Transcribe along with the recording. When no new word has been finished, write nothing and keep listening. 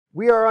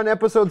We are on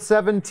episode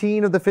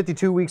 17 of the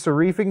 52 Weeks of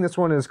Reefing. This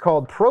one is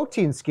called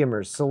Protein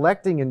Skimmers,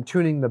 Selecting and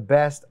Tuning the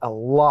Best. A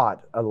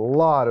lot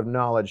of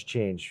knowledge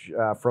change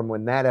from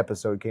when that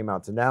episode came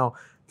out to now.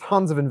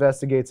 Tons of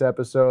Investigates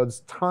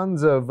episodes,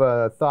 tons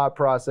of thought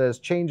process,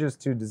 changes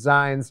to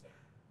designs.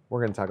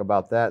 We're going to talk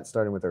about that,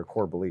 starting with our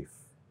core belief.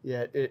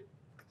 Yeah,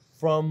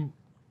 from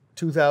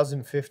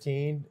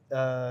 2015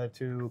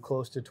 to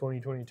close to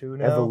 2022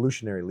 now.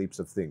 Evolutionary leaps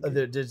of thinking.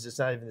 It's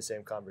not even the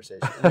same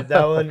conversation.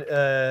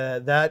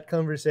 That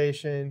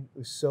conversation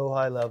was so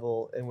high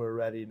level, and we're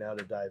ready now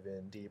to dive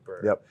in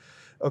deeper. Yep.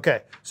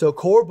 Okay, so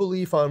core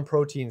belief on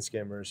protein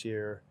skimmers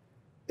here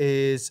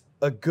is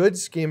a good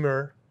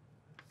skimmer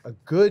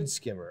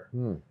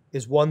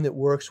is one that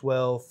works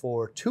well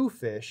for 2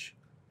 fish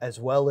as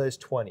well as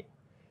 20.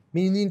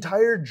 Meaning the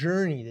entire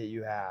journey that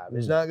you have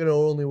is not going to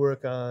only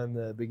work on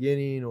the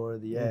beginning or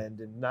the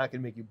end, and not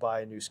going to make you buy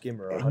a new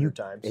skimmer 100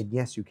 times. And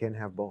yes, you can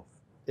have both.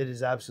 It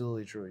is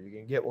absolutely true. You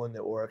can get one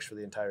that works for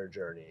the entire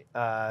journey.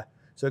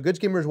 So a good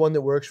skimmer is one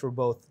that works for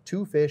both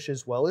 2 fish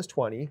as well as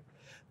 20.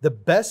 The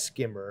best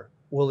skimmer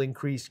will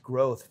increase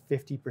growth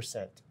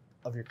 50%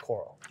 of your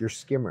coral. Your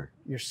skimmer.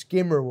 Your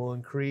skimmer will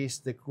increase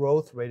the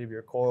growth rate of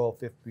your coral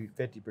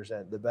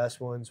 50%. The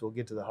best ones, we'll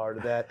get to the heart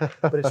of that,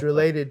 but it's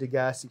related to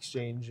gas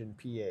exchange and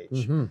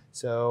pH.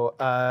 So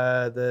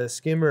the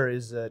skimmer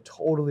is a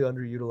totally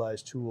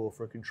underutilized tool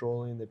for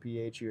controlling the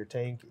pH of your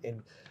tank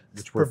and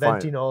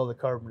preventing all the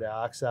carbon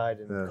dioxide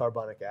and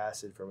carbonic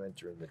acid from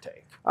entering the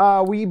tank.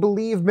 We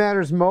believe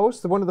matters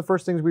most. One of the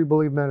first things we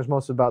believe matters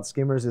most about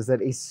skimmers is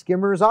that a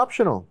skimmer is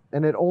optional,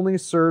 and it only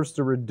serves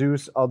to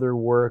reduce other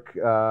work,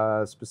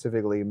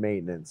 specifically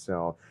maintenance.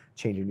 So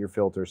changing your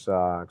filter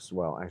socks.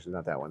 Well, actually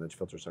not that one. The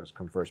filter socks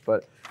come first,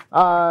 but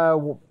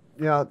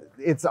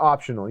it's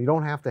optional. You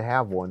don't have to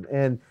have one.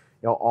 And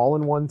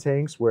all-in-one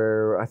tanks,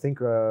 where I think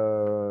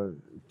 2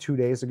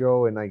 days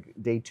ago in like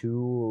day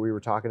 2, we were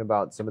talking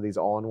about some of these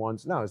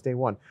all-in-ones. No, it's day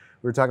 1.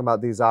 We were talking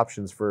about these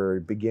options for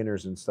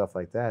beginners and stuff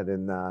like that.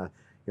 And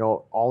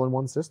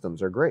all-in-one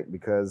systems are great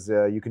because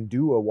you can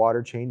do a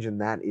water change, and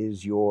that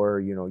is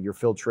your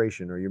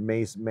filtration or your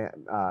main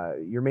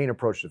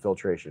approach to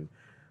filtration.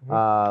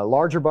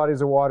 Larger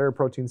bodies of water,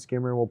 protein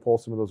skimmer will pull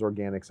some of those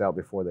organics out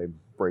before they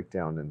break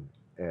down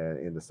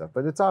into stuff.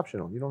 But it's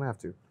optional. You don't have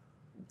to.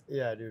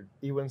 Yeah, dude.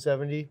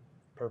 E170,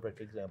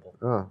 perfect example.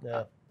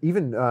 Yeah.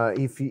 Even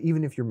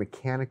if your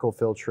mechanical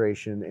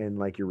filtration and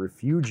like your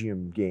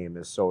refugium game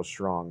is so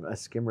strong, a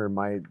skimmer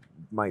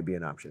might be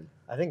an option.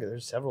 I think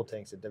there's several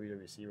tanks at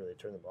WWC where they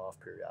turn them off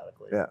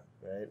periodically. Yeah.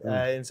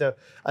 Right. And so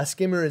a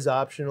skimmer is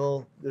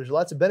optional. There's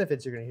lots of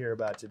benefits you're going to hear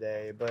about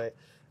today, but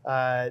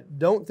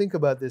don't think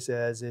about this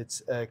as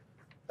it's like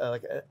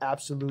an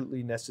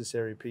absolutely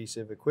necessary piece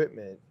of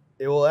equipment.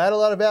 It will add a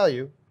lot of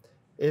value.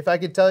 If I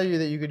could tell you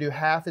that you could do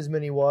half as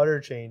many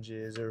water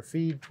changes or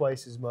feed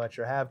twice as much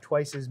or have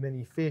twice as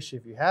many fish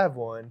if you have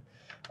one,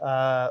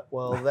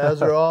 well,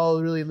 those are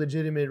all really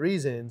legitimate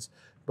reasons,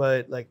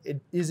 but like it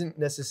isn't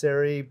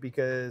necessary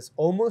because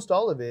almost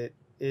all of it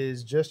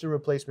is just a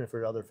replacement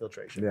for other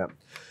filtration. Yeah.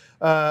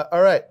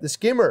 All right, the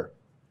skimmer.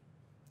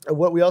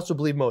 What we also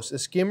believe most, a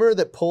skimmer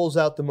that pulls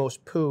out the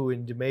most poo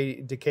and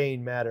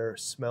decaying matter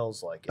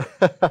smells like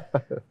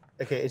it.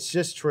 Okay, it's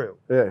just true.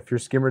 Yeah, if your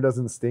skimmer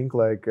doesn't stink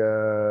like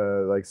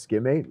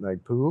skimmate,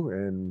 like poo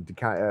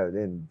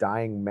and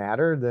dying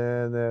matter,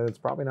 then it's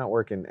probably not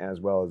working as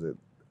well as it.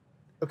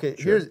 Okay,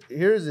 should.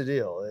 here's the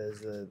deal: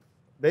 is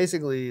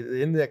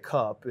basically in that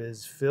cup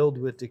is filled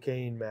with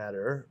decaying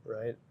matter,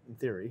 right? In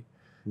theory,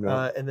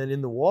 and then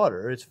in the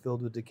water, it's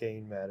filled with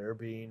decaying matter,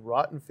 being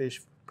rotten fish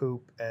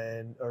poop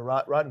or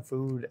rotten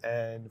food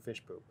and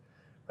fish poop,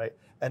 right?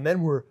 And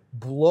then we're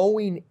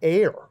blowing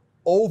air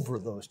over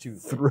those two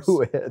things.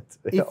 Through it.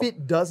 If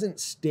it doesn't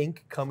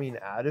stink coming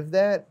out of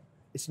that,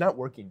 it's not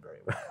working very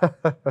well,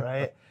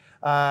 right?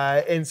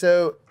 And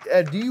so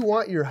do you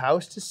want your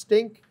house to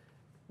stink?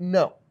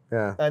 No.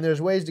 Yeah. And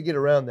there's ways to get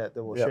around that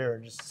we'll share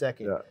in just a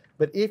second. Yeah.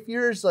 But if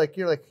you're like,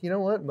 you know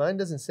what, mine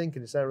doesn't stink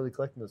and it's not really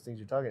collecting those things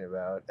you're talking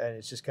about, and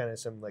it's just kind of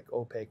some like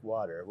opaque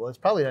water, well, it's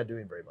probably not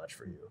doing very much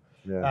for you.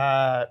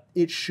 Yeah.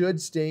 It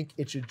should stink.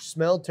 It should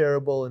smell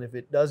terrible. And if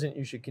it doesn't,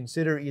 you should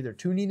consider either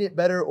tuning it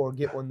better or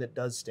get one that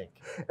does stink.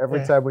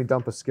 Every time we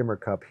dump a skimmer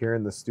cup here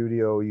in the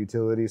studio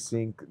utility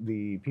sink,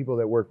 the people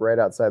that work right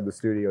outside the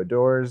studio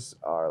doors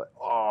are like,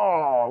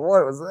 oh,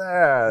 what was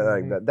that?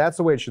 Like that's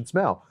the way it should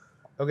smell.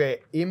 Okay,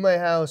 in my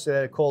house, it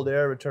had a cold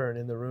air return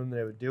in the room that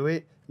I would do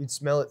it. You'd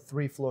smell it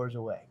 3 floors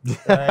away.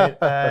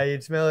 Right?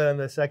 You'd smell it on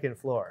the 2nd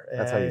floor.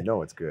 That's how you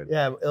know it's good.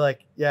 Yeah,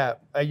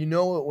 you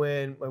know it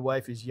when my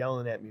wife is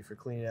yelling at me for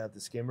cleaning out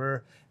the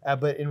skimmer.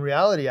 But in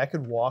reality, I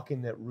could walk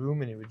in that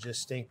room and it would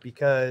just stink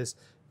because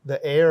the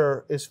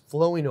air is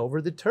flowing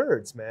over the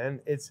turds,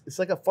 man. It's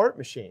like a fart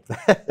machine.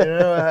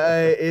 It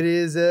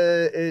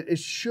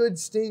should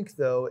stink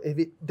though. If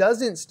it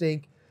doesn't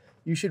stink,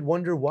 you should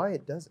wonder why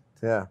it doesn't.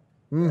 Yeah.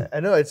 I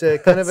know, it's a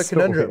kind of a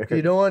conundrum. So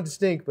you don't want it to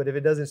stink, but if it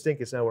doesn't stink,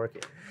 it's not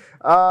working.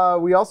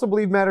 We also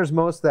believe matters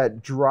most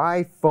that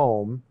dry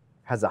foam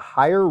has a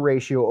higher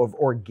ratio of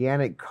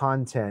organic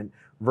content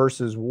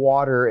versus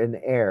water and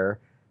air,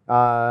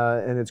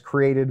 and it's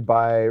created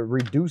by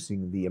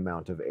reducing the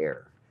amount of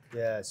air.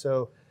 Yeah.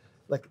 So,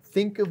 like,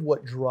 think of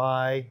what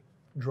dry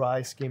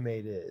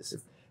skimate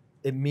is.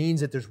 It means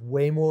that there's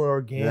way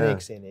more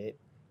organics in it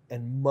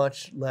and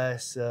much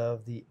less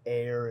of the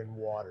air and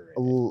water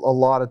A in it.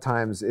 lot of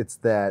times it's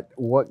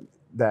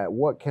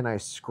what can I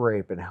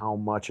scrape and how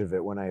much of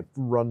it when I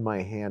run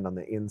my hand on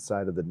the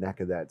inside of the neck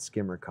of that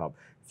skimmer cup.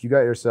 If you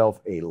got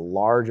yourself a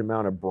large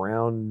amount of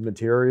brown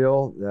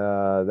material,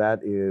 that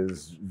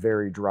is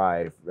very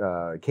dry.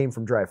 Came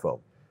from dry foam.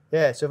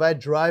 Yeah, so if I had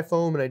dry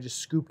foam and I just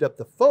scooped up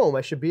the foam,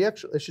 I should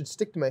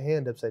stick to my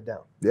hand upside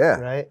down. Yeah.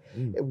 Right?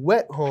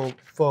 Wet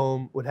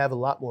foam would have a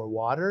lot more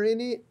water in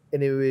it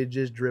and it would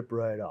just drip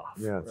right off.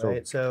 Yeah.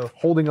 Right. So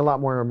holding a lot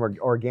more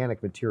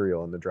organic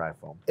material in the dry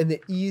foam. and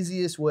the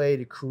easiest way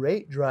to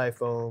create dry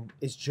foam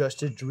is just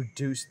to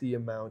reduce the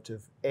amount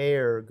of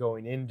air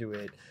going into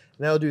it.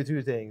 And that'll do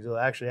two things. It'll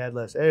actually add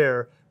less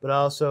air, but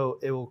also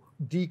it will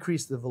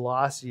decrease the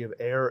velocity of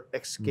air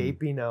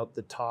escaping out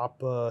the top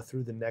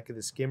through the neck of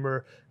the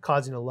skimmer,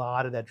 causing a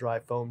lot of that dry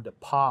foam to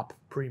pop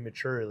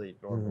prematurely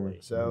normally.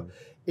 So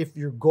if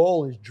your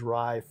goal is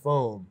dry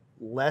foam,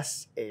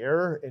 less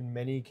air in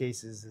many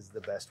cases is the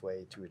best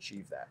way to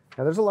achieve that.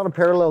 Now, there's a lot of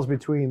parallels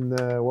between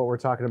what we're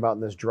talking about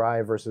in this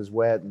dry versus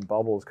wet and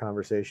bubbles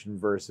conversation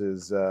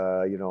versus,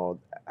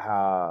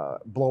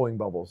 blowing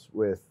bubbles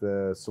with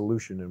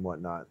solution and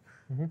whatnot.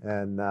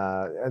 And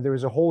there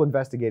was a whole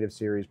investigative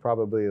series,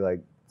 probably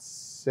like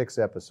 6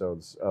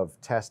 episodes of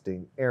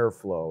testing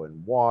airflow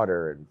and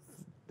water and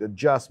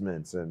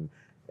adjustments and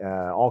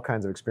all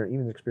kinds of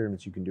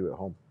experiments you can do at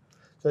home.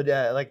 So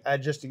yeah, like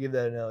just to give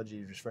that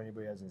analogy, just for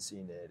anybody who hasn't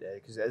seen it,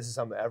 because this is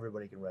something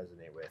everybody can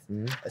resonate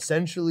with.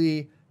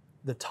 Essentially,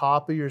 the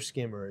top of your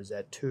skimmer is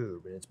that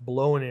tube, and it's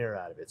blowing air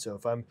out of it. So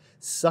if I'm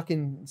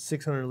sucking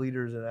 600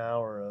 liters an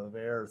hour of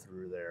air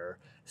through there,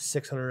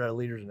 600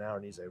 liters an hour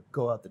needs to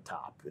go out the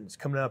top, and it's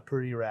coming out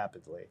pretty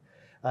rapidly.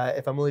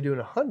 If I'm only doing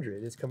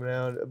 100, it's coming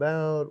out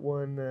about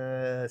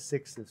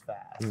 1/6 as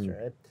fast,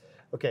 right?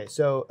 Okay,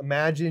 so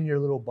imagine your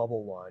little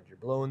bubble wand. You're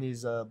blowing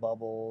these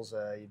bubbles.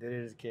 You did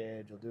it as a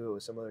kid. You'll do it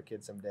with some other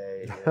kid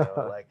someday.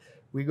 Like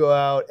we go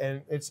out,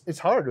 and it's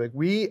hard. Like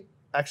we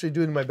actually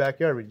do it in my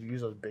backyard. We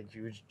use those big,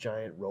 huge,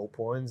 giant rope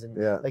ones, and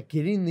like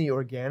getting the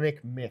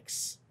organic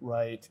mix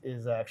right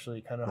is actually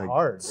kind of like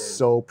hard.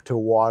 Soap to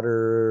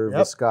water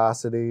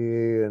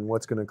viscosity, and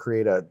what's going to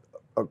create a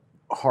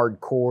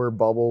hardcore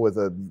bubble with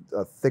a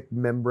thick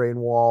membrane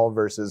wall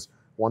versus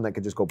one that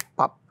could just go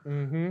pop.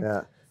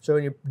 Yeah. So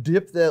when you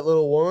dip that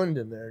little wand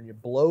in there and you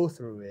blow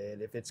through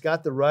it, if it's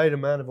got the right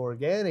amount of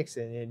organics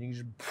in it, you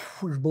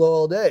can just blow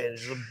all day and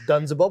just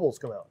tons of bubbles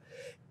come out.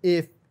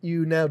 If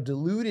you now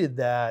diluted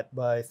that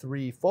by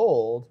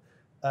 3-fold,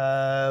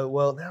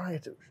 well, now I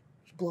have to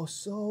blow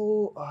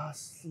so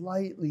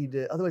slightly,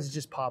 otherwise it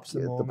just pops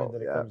the moment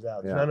that it comes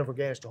out. There's not enough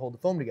organics to hold the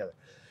foam together.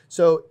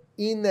 So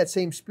in that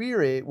same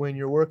spirit, when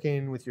you're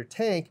working with your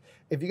tank,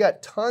 if you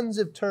got tons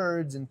of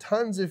turds and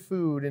tons of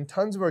food and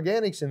tons of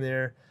organics in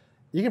there,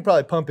 you can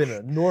probably pump in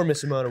an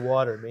enormous amount of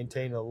water and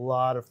maintain a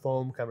lot of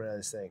foam coming out of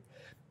this thing.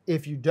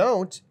 If you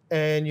don't,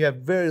 and you have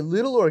very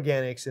little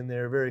organics in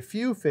there, very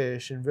few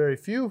fish and very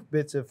few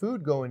bits of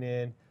food going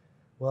in,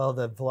 well,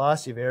 the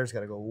velocity of air has got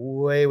to go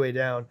way, way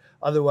down.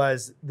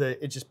 Otherwise,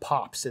 it just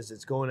pops as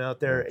it's going out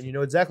there, and you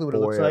know exactly what it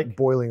looks like.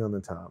 Boiling on the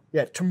top.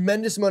 Yeah,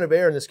 tremendous amount of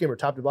air in the skimmer,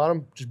 top to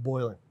bottom, just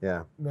boiling.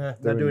 Yeah.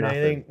 Not doing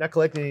anything, not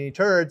collecting any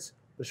turds.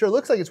 It sure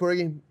looks like it's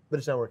working, but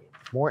it's not working.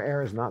 More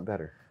air is not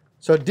better.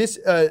 So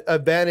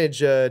disadvantage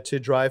to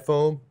dry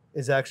foam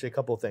is actually a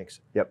couple of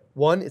things. Yep.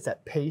 One, it's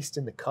that paste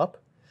in the cup.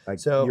 Like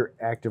so you're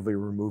actively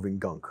removing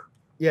gunk.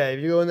 Yeah, if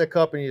you go in the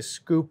cup and you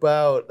scoop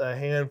out a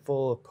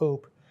handful of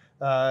poop,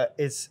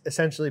 it's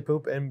essentially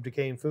poop and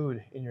decaying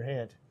food in your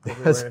hand.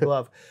 Wearing a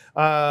glove.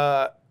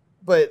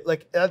 But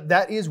like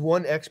that is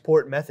one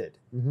export method.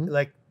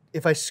 Like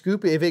if I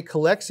scoop it, if it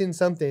collects in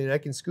something and I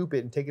can scoop it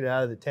and take it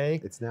out of the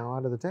tank. It's now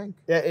out of the tank.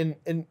 Yeah,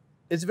 and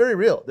it's very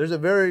real. There's a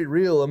very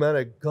real amount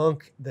of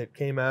gunk that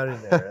came out in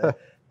there.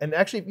 And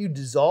actually, if you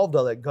dissolved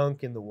all that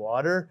gunk in the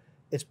water,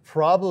 it's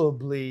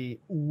probably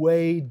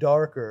way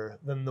darker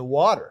than the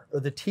water or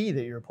the tea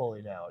that you're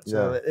pulling out.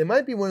 So it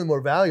might be one of the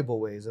more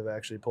valuable ways of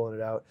actually pulling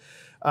it out.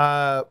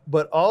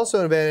 But also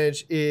an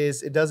advantage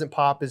is it doesn't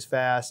pop as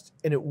fast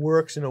and it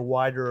works in a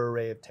wider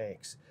array of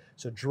tanks.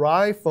 So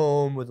dry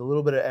foam with a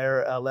little bit of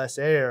air, less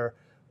air,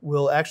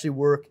 will actually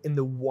work in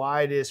the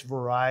widest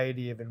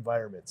variety of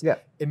environments. Yeah.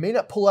 It may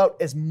not pull out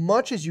as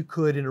much as you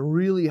could in a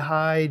really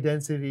high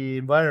density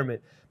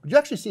environment, but you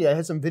actually see, I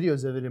had some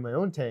videos of it in my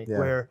own tank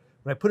where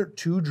when I put it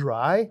too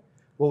dry,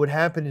 what would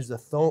happen is the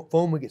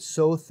foam would get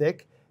so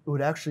thick, it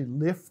would actually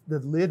lift the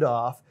lid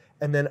off,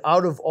 and then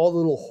out of all the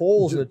little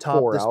holes in the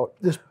top,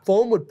 this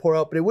foam would pour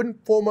out, but it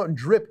wouldn't foam out and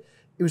drip.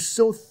 It was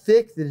so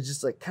thick that it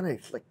just like kind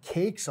of like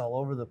cakes all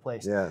over the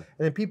place. Yeah. And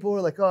then people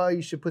were like, oh,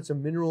 you should put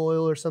some mineral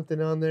oil or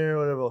something on there or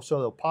whatever, so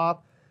they'll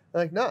pop. I'm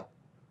like, no,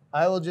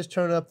 I will just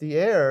turn up the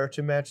air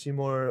to match the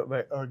more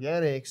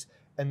organics,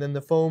 and then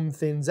the foam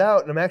thins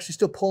out, and I'm actually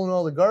still pulling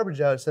all the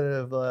garbage out instead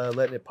of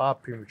letting it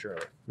pop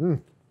prematurely.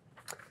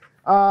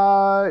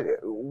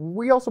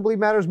 We also believe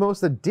matters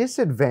most the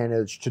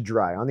disadvantage to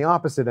dry. On the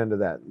opposite end of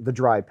that, the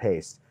dry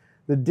paste.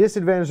 The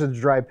disadvantage of the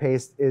dry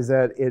paste is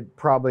that it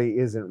probably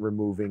isn't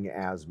removing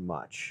as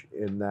much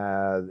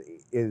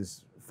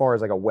as far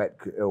as like a wet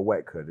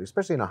could,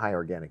 especially in a high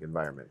organic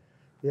environment.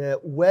 Yeah,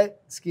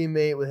 wet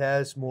skimmate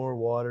has more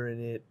water in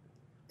it.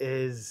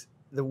 Is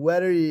the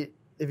wetter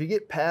if you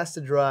get past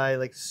the dry,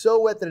 like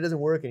so wet that it doesn't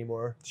work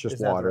anymore. It's just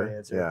not the water. right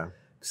answer. Yeah.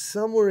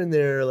 Somewhere in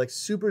there, like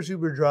super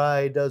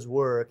dry does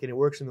work, and it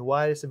works in the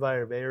widest of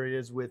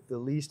areas with the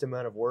least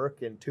amount of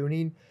work and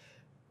tuning.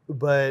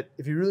 But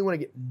if you really want to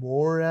get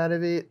more out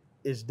of it,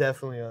 it's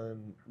definitely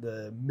on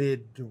the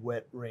mid to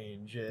wet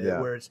range,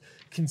 where it's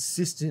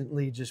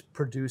consistently just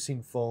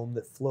producing foam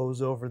that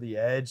flows over the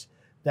edge.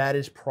 That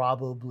is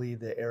probably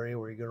the area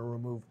where you're going to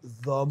remove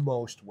the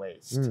most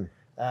waste.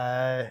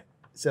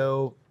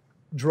 So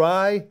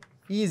dry,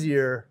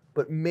 easier,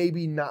 but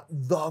maybe not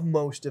the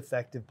most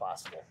effective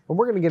possible. And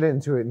we're going to get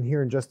into it in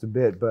here in just a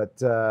bit, but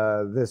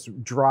this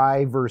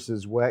dry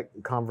versus wet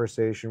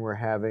conversation we're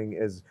having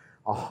is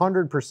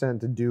 100%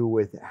 to do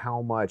with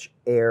how much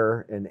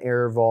air and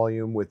air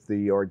volume with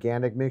the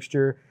organic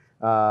mixture,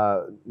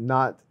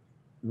 not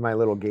my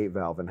little gate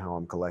valve and how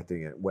I'm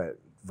collecting it, wet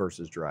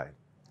versus dry.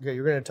 Okay,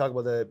 you're going to talk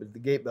about the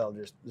gate valve.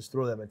 Just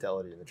throw that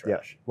mentality in the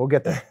trash. Yeah, we'll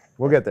get there.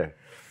 We'll get there.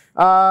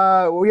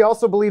 We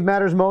also believe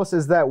matters most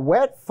is that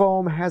wet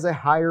foam has a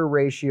higher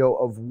ratio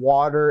of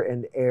water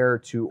and air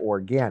to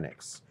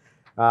organics.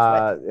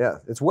 Yeah,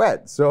 it's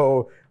wet.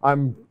 So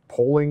I'm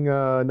pulling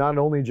not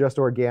only just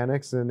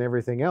organics and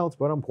everything else,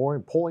 but I'm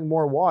pulling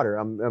more water.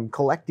 I'm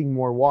collecting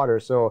more water.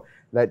 So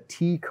that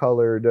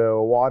tea-colored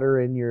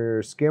water in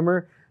your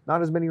skimmer,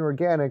 not as many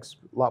organics,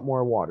 a lot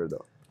more water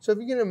though. So if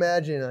you can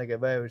imagine, like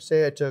if I would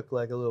say I took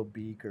like a little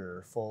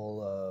beaker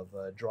full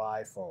of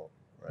dry foam,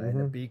 right?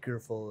 A beaker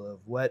full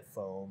of wet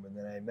foam, and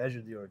then I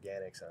measured the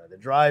organics on it. The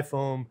dry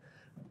foam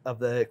of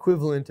the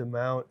equivalent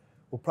amount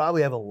will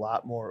probably have a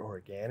lot more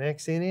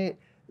organics in it.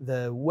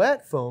 The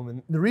wet foam,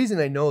 and the reason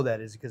I know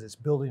that is because it's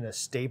building a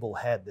stable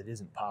head that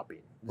isn't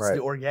popping. It's the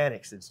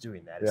organics that's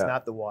doing that. It's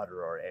not the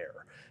water or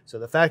air. So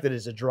the fact that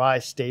it's a dry,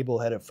 stable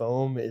head of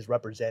foam is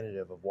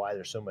representative of why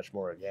there's so much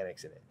more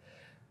organics in it.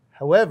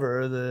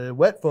 However, the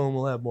wet foam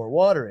will have more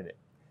water in it.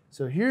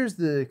 So here's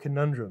the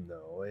conundrum,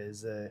 though,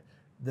 is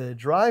the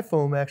dry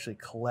foam actually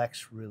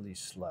collects really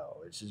slow.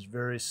 It's just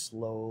very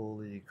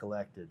slowly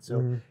collected.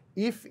 So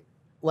if,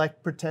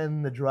 like,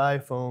 pretend the dry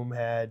foam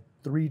had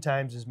 3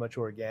 times as much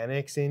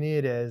organics in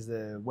it as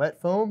the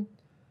wet foam,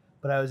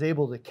 but I was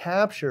able to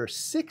capture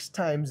 6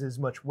 times as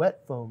much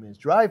wet foam as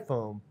dry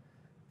foam,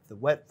 the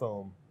wet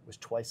foam was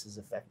twice as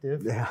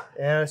effective. Yeah.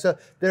 And so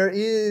there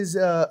is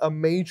a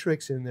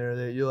matrix in there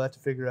that you'll have to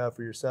figure out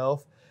for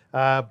yourself.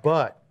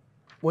 But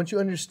once you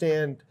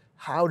understand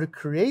how to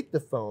create the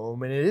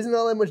foam, and it isn't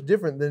all that much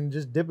different than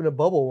just dipping a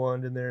bubble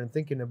wand in there and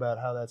thinking about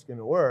how that's going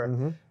to work.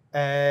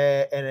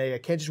 And I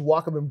can't just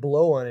walk up and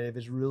blow on it if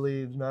it's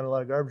really not a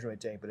lot of garbage in my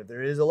tank. But if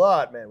there is a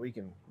lot, man, we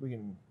can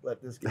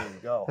let this game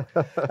go.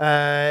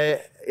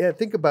 Yeah,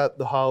 think about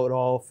how it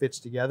all fits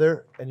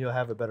together, and you'll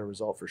have a better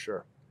result for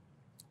sure.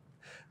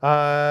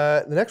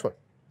 The next one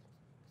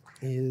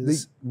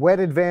is the wet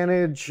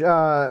advantage.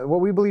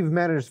 What we believe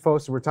matters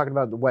most, we're talking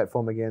about the wet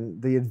foam again.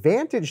 The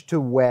advantage to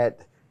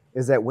wet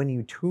is that when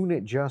you tune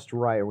it just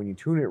right, or when you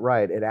tune it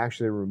right, it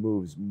actually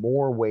removes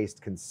more waste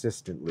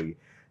consistently.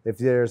 If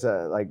there's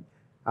I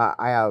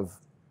have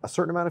a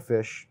certain amount of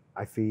fish,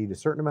 I feed a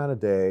certain amount a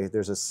day,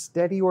 there's a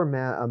steady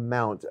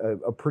amount,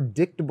 a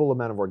predictable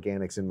amount of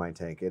organics in my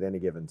tank at any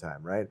given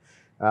time, right?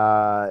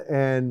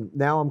 And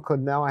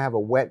now I have a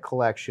wet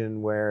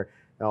collection where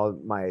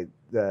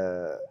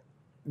the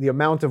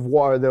amount of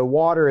water, the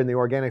water and the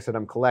organics that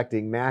I'm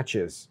collecting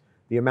matches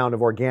the amount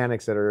of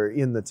organics that are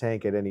in the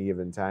tank at any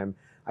given time.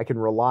 I can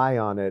rely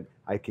on it.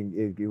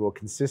 It will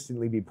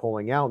consistently be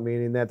pulling out,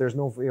 meaning that there's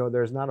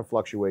there's not a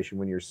fluctuation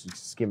when you're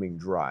skimming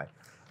dry.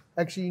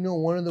 Actually,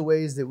 one of the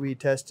ways that we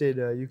tested,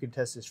 you can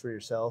test this for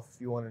yourself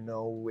if you want to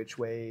know which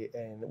way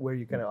and where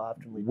you kind of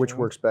optimally Which tune.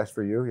 works best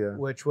for you, yeah.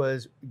 Which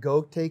was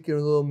go take your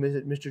little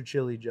Mr.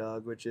 Chili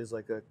jug, which is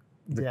like a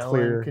gallon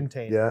clear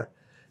container. Yeah.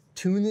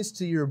 Tune this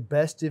to your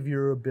best of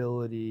your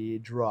ability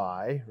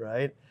dry,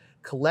 right?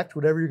 Collect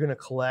whatever you're going to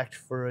collect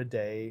for a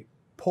day.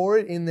 Pour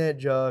it in that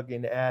jug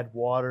and add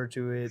water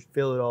to it.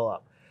 Fill it all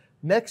up.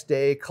 Next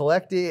day,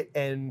 collect it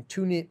and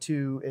tune it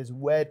to as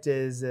wet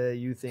as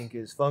you think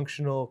is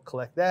functional.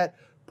 Collect that.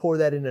 Pour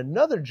that in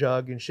another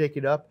jug and shake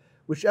it up.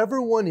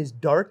 Whichever one is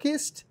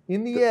darkest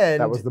in the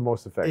end, that was the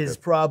most effective. Is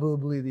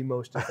probably the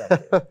most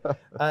effective.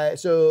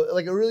 So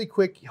like a really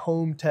quick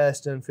home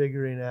test on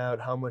figuring out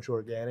how much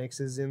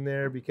organics is in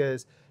there,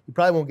 because you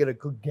probably won't get a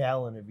good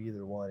gallon of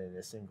either one in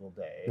a single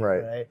day.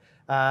 Right.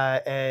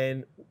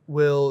 And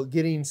will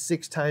getting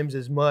 6 times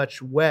as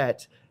much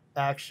wet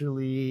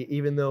actually,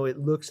 even though it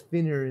looks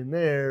thinner in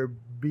there,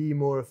 be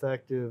more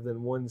effective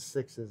than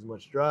 1/6 as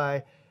much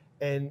dry.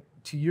 And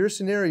to your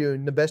scenario,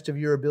 in the best of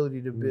your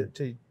ability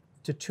to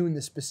to tune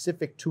the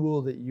specific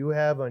tool that you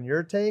have on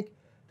your tank,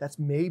 that's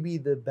maybe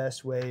the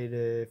best way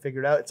to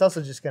figure it out. It's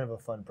also just kind of a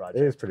fun project.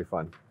 It is pretty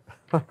fun.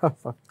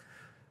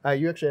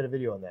 You actually had a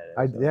video on that.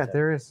 Yeah,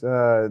 there is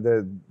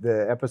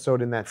the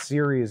episode in that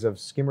series of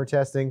skimmer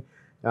testing.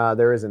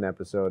 There is an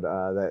episode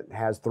that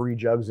has 3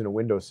 jugs in a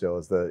windowsill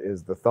is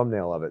the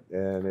thumbnail of it,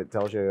 and it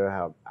tells you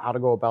how to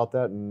go about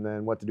that and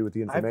then what to do with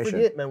the information.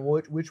 I forget, man.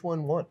 Which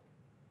one won?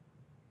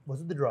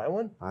 Was it the dry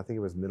one? I think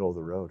it was middle of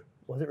the road.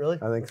 Was it really?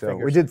 I think so.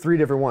 We did 3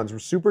 different ones. We're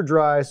super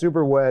dry,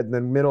 super wet, and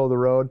then middle of the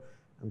road.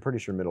 I'm pretty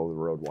sure middle of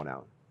the road won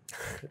out.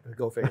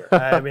 Go figure.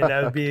 I mean,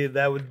 that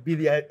would be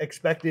the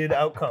expected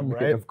outcome,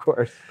 right? Of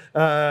course.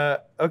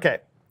 Okay,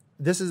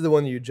 this is the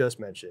one you just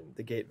mentioned,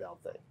 the gate valve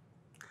thing.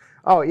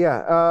 Oh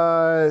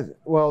yeah.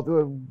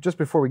 Well, just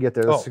before we get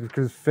there, let's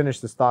finish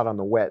this thought on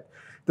the wet.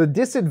 The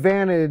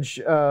disadvantage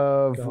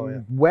of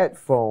wet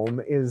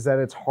foam is that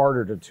it's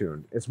harder to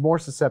tune. It's more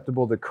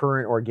susceptible to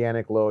current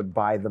organic load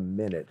by the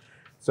minute.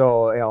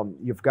 So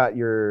you've got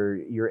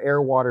your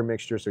air-water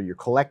mixture, so you're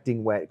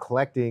collecting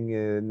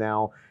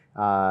now.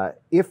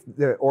 If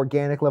the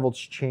organic levels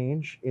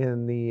change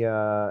in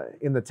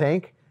the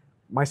tank,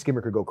 my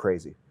skimmer could go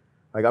crazy.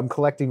 Like I'm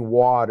collecting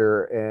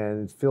water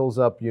and it fills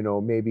up,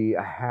 maybe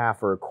a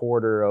half or a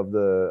quarter of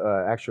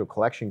the actual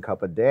collection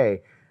cup a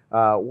day.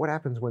 What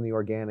happens when the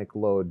organic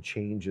load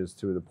changes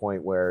to the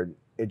point where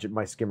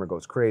my skimmer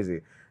goes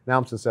crazy? Now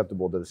I'm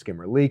susceptible to the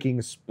skimmer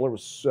leaking,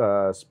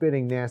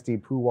 spitting nasty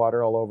poo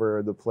water all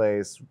over the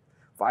place,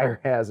 fire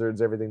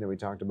hazards, everything that we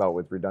talked about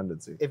with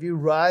redundancy. If you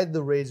ride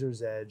the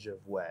razor's edge of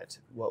wet,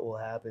 what will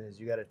happen is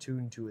you got to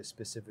tune to a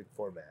specific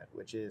format,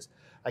 which is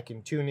I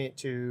can tune it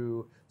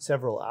to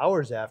several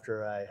hours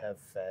after I have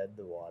fed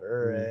the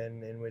water,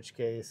 and in which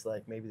case,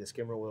 like maybe the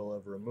skimmer will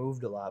have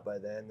removed a lot by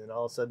then, and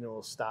all of a sudden it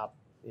will stop.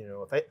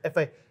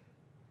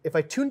 If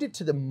I tuned it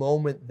to the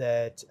moment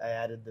that I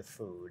added the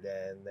food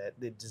and that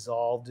it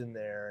dissolved in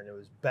there and it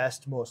was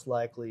most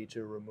likely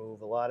to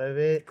remove a lot of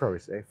it. Probably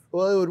safe.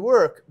 Well, it would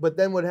work. But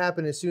then what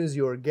happened as soon as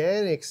the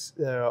organics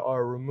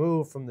are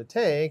removed from the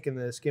tank and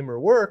the skimmer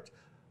worked,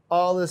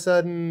 all of a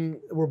sudden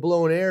we're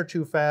blowing air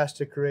too fast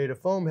to create a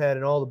foam head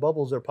and all the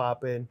bubbles are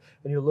popping.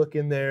 And you look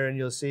in there and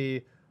you'll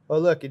see, oh,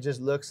 look, it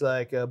just looks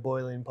like a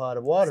boiling pot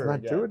of water.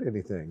 It's not doing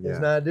anything. It's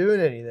not doing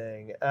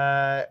anything.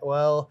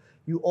 Well,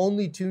 you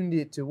only tuned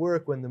it to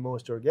work when the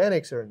most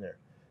organics are in there.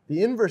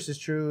 The inverse is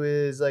true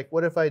is like,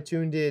 what if I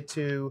tuned it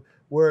to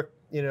work,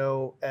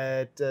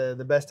 at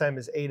the best time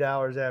is 8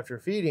 hours after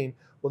feeding?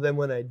 Well, then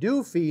when I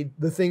do feed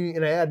the thing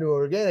and I add new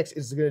organics,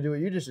 it's going to do what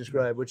you just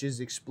described, which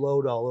is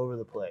explode all over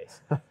the place.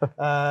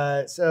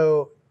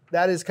 So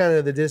that is kind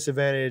of the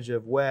disadvantage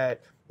of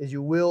wet, is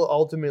you will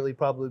ultimately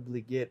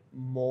probably get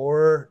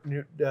more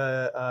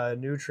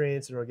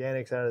nutrients and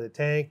organics out of the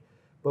tank.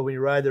 But when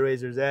you ride the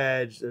razor's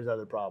edge, there's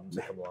other problems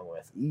that come along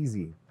with.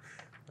 Easy.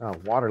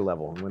 Water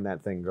level when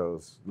that thing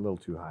goes a little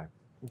too high.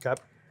 Okay.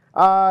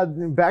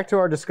 Back to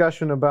our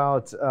discussion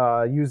about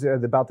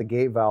the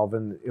gate valve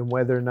and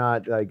whether or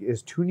not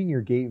is tuning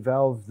your gate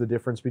valve the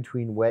difference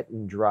between wet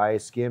and dry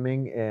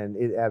skimming, and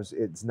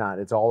it's not.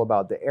 It's all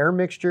about the air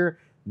mixture,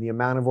 the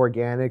amount of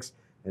organics,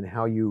 and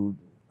how you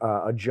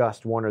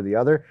adjust one or the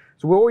other.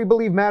 So what we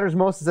believe matters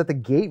most is that the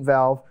gate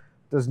valve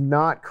does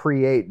not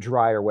create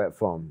dry or wet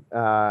foam.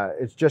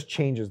 It just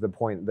changes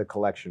the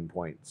collection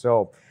point.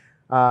 So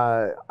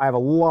I have a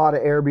lot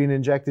of air being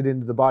injected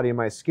into the body of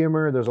my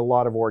skimmer. There's a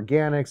lot of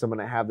organics. I'm going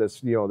to have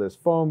this, this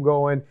foam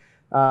going.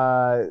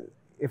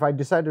 If I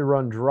decide to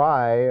run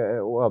dry,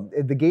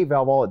 the gate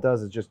valve, all it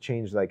does is just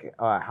change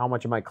how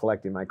much am I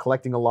collecting? Am I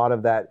collecting a lot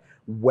of that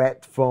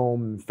wet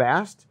foam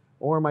fast,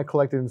 or am I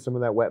collecting some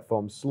of that wet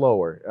foam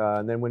slower?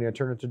 And then when you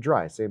turn it to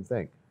dry, same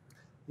thing.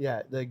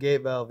 Yeah, the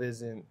gate valve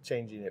isn't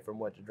changing it from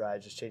wet to dry.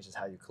 It just changes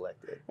how you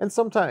collect it. And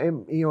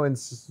sometimes,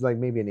 it's like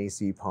maybe an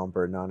AC pump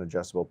or a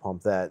non-adjustable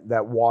pump,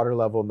 that water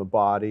level in the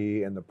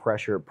body and the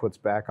pressure it puts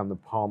back on the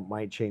pump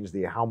might change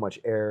how much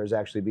air is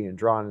actually being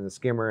drawn in the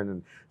skimmer, and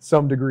in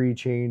some degree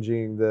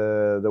changing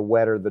the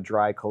wet or the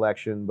dry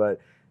collection.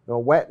 But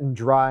wet and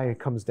dry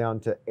comes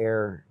down to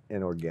air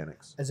and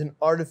organics. As an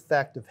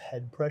artifact of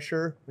head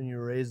pressure, when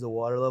you raise the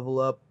water level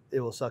up,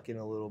 it will suck in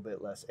a little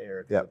bit less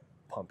air. Yep.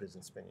 The pump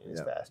isn't spinning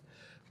as fast.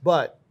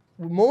 But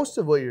most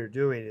of what you're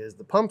doing is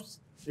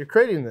you're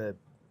creating the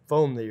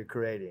foam that you're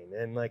creating.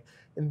 And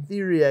in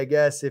theory, I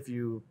guess if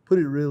you put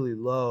it really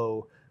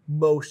low,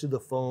 most of the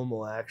foam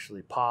will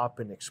actually pop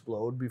and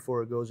explode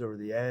before it goes over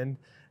the end.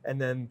 And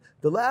then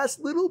the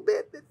last little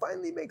bit that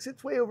finally makes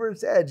its way over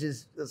its edge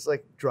is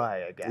like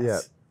dry, I guess. Yeah.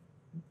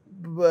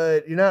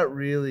 But you're not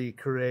really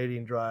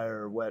creating dry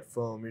or wet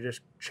foam. You're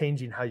just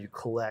changing how you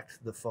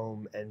collect the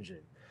foam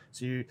engine.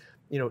 So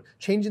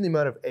changing the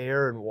amount of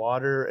air and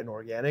water and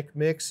organic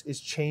mix is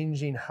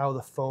changing how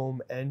the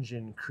foam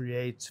engine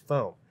creates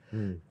foam.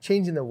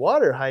 Changing the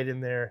water height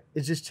in there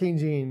is just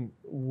changing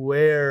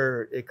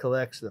where it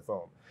collects the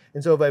foam.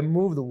 And so if I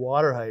move the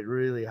water height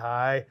really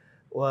high,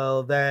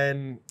 well,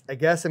 then I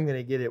guess I'm going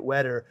to get it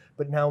wetter.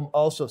 But now I'm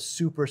also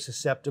super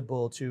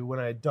susceptible to when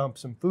I dump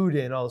some food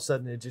in, all of a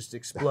sudden it just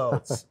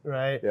explodes,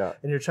 right? Yeah.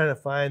 And you're trying to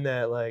find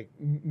that like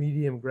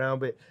medium ground.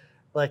 But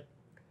like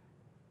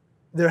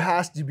there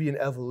has to be an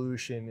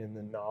evolution in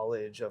the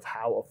knowledge of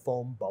how a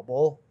foam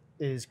bubble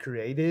is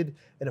created.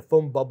 And a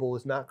foam bubble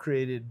is not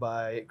created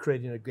by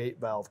creating a gate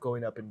valve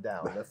going up and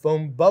down. A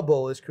foam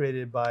bubble is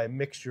created by a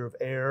mixture of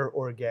air,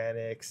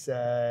 organics,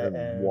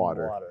 and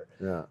water.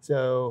 Yeah.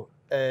 So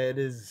it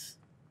is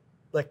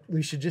like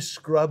we should just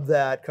scrub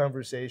that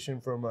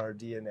conversation from our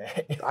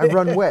DNA. I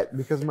run wet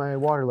because my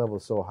water level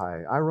is so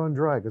high. I run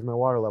dry because my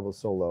water level is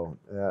so low.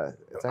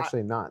 It's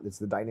actually not. It's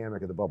the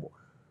dynamic of the bubble.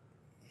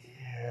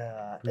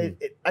 Yeah,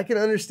 I can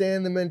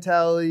understand the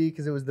mentality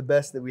because it was the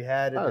best that we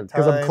had at the time.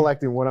 Because I'm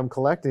collecting what I'm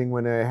collecting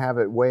when I have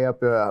it way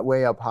up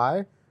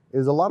high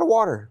is a lot of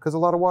water because a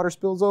lot of water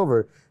spills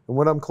over. And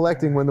what I'm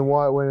collecting when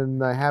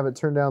I have it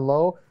turned down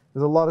low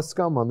is a lot of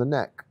scum on the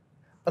neck.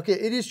 Okay,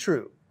 it is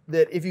true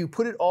that if you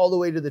put it all the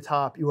way to the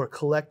top, you are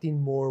collecting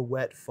more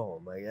wet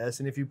foam, I guess.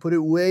 And if you put it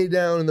way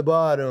down in the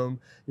bottom,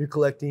 you're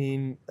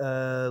collecting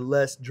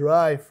less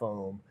dry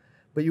foam.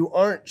 But you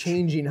aren't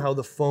changing how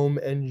the foam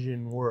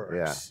engine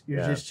works.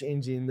 You're just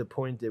changing the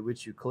point at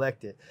which you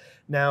collect it.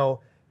 Now,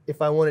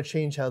 if I want to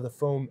change how the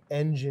foam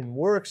engine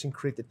works and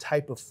create the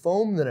type of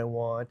foam that I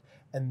want,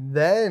 and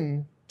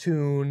then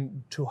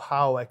tune to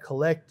how I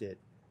collect it,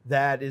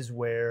 that is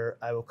where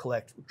I will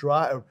collect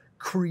dry, or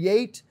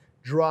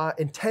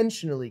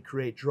intentionally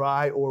create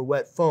dry or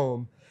wet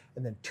foam,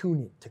 and then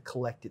tune it to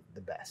collect it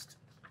the best.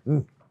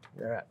 Mm.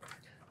 All right.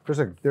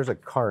 There's a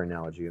car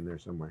analogy in there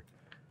somewhere.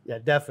 Yeah,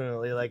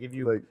 definitely. Like if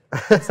you,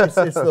 it's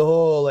the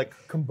whole like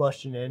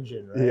combustion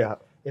engine, right? Yeah.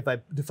 If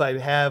I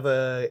have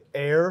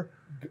air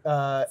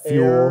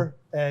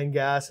and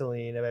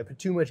gasoline, if I put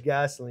too much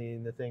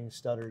gasoline, the thing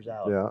stutters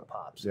out and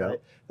pops. Yeah.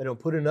 Right? If I don't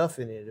put enough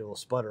in it, it will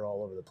sputter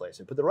all over the place.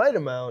 I put the right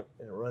amount,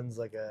 and it runs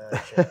like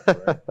a champ.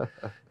 Right?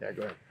 Yeah,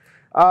 go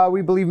ahead.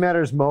 We believe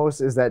matters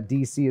most is that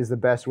DC is the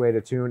best way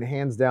to tune.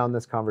 Hands down,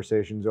 this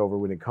conversation's over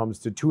when it comes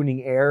to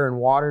tuning air and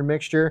water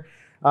mixture.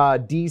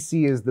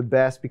 DC is the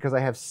best because I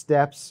have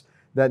steps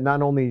that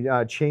not only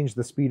change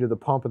the speed of the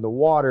pump and the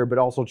water, but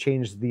also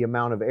change the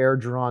amount of air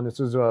drawn. This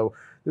is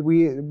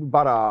we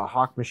bought a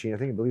Hawk machine.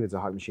 I believe it's a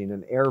Hawk machine,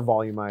 an air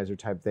volumizer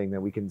type thing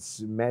that we can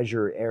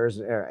measure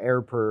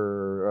air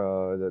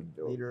per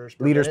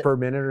liters per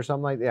minute or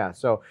something like that. Yeah.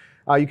 So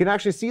you can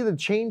actually see the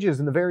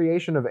changes in the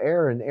variation of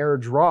air and air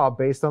draw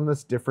based on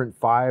this different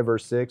 5 or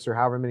 6 or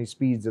however many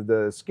speeds of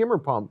the skimmer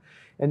pump.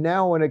 And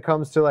now when it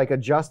comes to like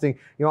adjusting,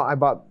 I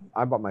bought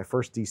my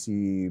first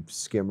DC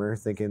skimmer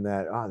thinking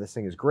that, this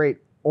thing is great,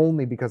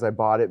 only because I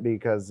bought it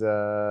because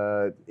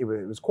it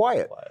was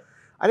quiet.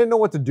 I didn't know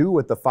what to do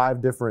with the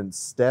 5 different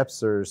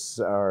steps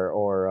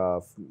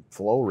or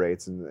flow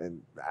rates, and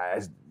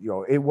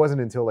it wasn't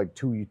until like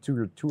two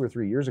or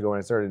 3 years ago when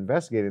I started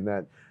investigating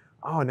that.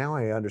 Oh, now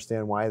I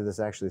understand why this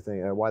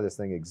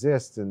thing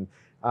exists. And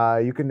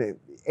you can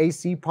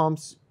AC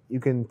pumps. You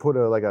can put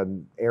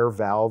an air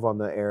valve on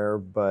the air,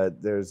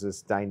 but there's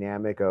this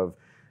dynamic of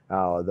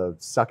the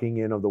sucking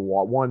in of the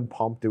one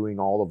pump doing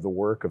all of the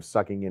work of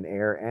sucking in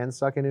air and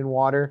sucking in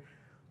water.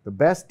 The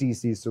best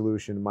DC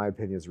solution, in my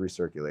opinion, is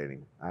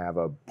recirculating. I have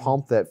a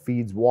pump that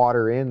feeds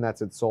water in,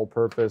 that's its sole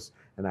purpose,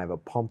 and I have a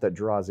pump that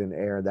draws in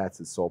air, that's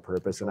its sole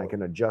purpose, and I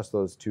can adjust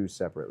those two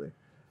separately.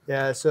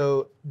 Yeah,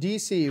 so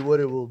DC,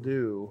 what it will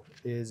do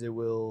is it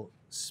will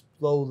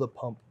slow the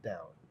pump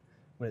down.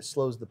 When it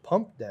slows the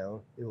pump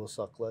down, it will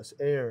suck less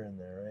air in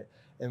there, right?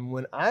 And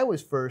when I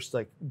was first,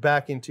 like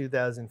back in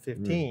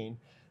 2015,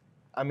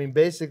 I mean,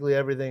 basically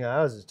everything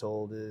I was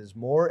told is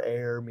more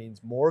air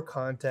means more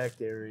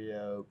contact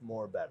area,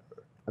 more better.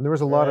 And there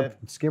was a lot of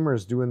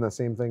skimmers doing the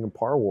same thing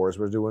Par Wars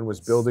was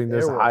building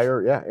this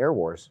higher, Air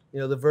Wars.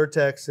 The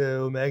Vertex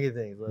Omega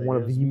things. Like one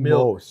of the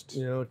most.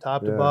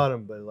 Top to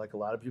bottom, but like a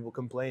lot of people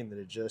complain that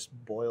it just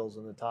boils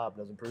in the top,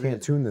 doesn't produce.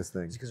 Can't tune this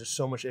thing. Because there's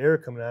so much air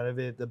coming out of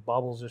it, the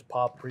bubbles just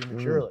pop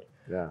prematurely.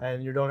 Yeah.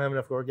 And you don't have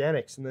enough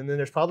organics. And then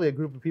there's probably a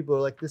group of people who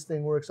are like, this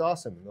thing works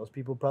awesome. And those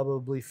people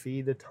probably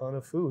feed a ton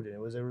of food, and it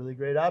was a really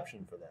great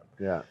option for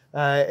them.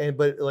 Yeah.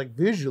 But like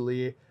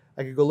visually,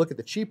 I could go look at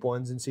the cheap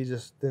ones and see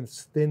just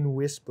this thin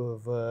wisp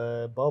of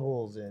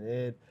bubbles in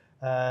it.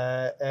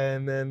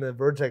 And then the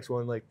Vertex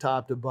one, like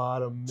top to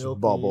bottom, milky.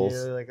 Bubbles.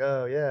 Like,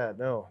 oh, yeah,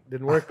 no,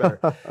 didn't work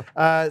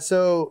better.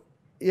 So,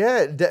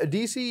 yeah,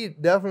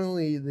 DC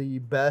definitely the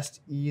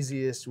best,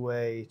 easiest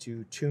way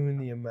to tune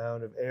the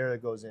amount of air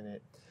that goes in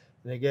it.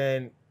 And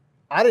again,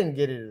 I didn't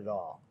get it at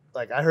all.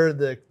 Like, I heard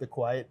the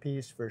quiet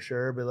piece for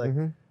sure, but like,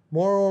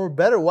 more or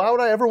better. Why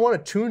would I ever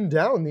want to tune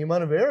down the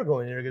amount of air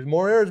going in here? Because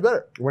more air is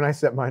better. When I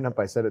set mine up,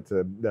 I set it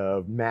to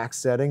the max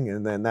setting,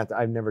 and then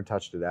I've never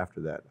touched it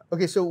after that.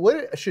 Okay, so what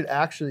it should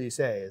actually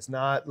say is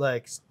not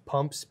like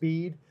pump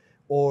speed,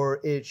 or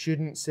it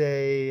shouldn't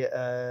say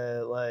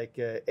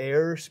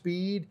air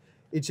speed.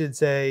 It should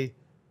say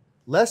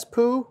less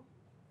poo,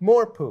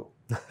 more poo.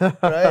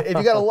 right? If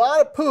you got a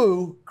lot of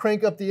poo,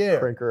 crank up the air.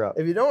 Crank her up.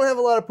 If you don't have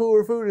a lot of poo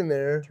or food in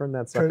there, Turn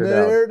that turn sucker the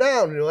down. air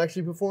down, and it'll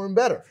actually perform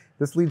better.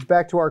 This leads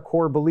back to our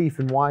core belief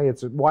and why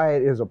it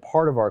is a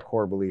part of our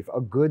core belief.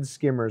 A good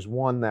skimmer is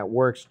one that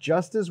works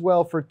just as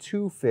well for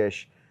 2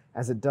 fish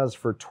as it does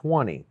for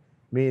 20.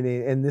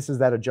 Meaning, and this is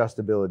that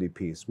adjustability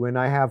piece. When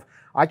I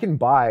can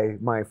buy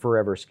my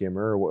forever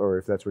skimmer, or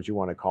if that's what you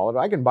want to call it,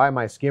 I can buy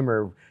my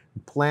skimmer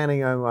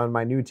planning on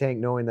my new tank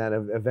knowing that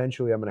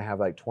eventually I'm going to have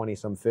like 20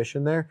 some fish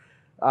in there.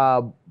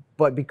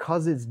 But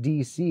because it's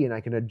DC and I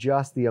can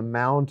adjust the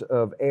amount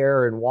of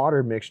air and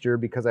water mixture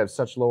because I have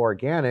such low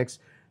organics,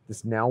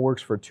 this now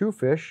works for 2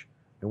 fish.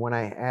 And when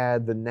I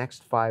add the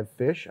next 5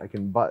 fish, I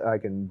can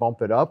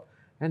bump it up,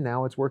 and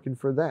now it's working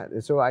for that.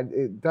 And so I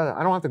don't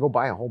have to go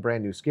buy a whole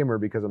brand new skimmer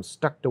because I'm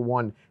stuck to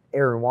one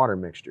air and water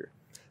mixture.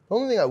 The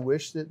only thing I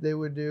wish that they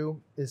would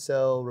do is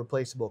sell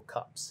replaceable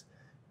cups,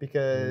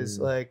 because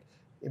like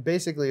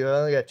basically I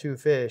only got 2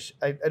 fish.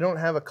 I don't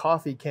have a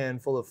coffee can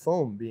full of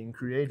foam being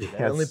created.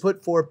 Yes. I only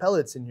put 4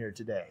 pellets in here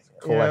today.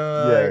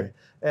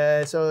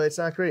 Yeah. So it's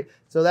not great.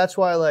 So that's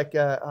why like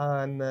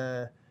on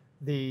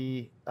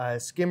the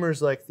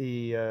skimmers like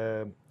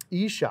the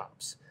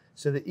E-shops.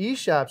 So the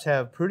E-shops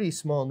have pretty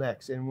small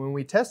necks, and when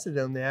we tested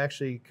them, they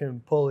actually can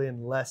pull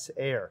in less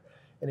air.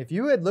 And if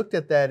you had looked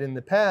at that in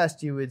the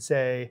past, you would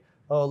say,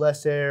 oh,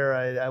 less air,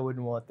 I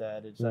wouldn't want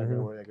that. It's not going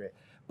to work that great.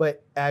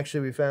 But actually,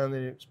 we found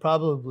that it's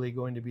probably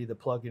going to be the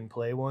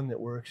plug-and-play one that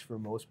works for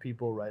most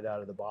people right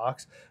out of the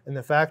box. And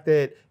the fact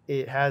that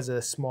it has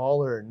a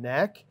smaller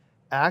neck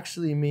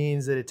actually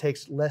means that it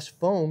takes less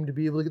foam to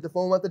be able to get the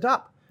foam at the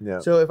top. Yeah.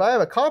 So if I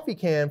have a coffee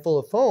can full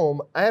of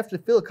foam, I have to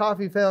fill a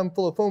coffee can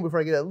full of foam before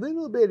I get a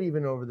little bit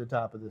even over the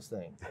top of this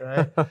thing,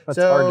 right? That's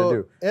hard to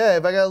do. Yeah,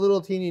 if I got a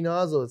little teeny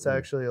nozzle, it's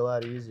actually a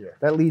lot easier.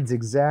 That leads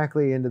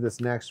exactly into this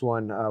next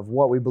one of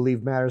what we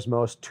believe matters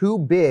most. Too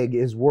big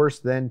is worse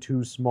than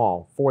too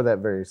small for that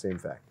very same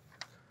fact.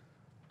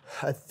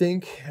 I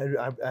think,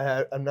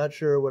 I'm not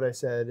sure what I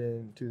said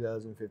in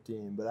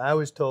 2015, but I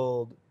was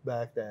told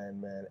back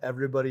then, man,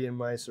 everybody in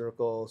my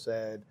circle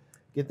said,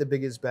 get the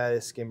biggest,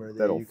 baddest skimmer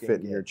That'll you can fit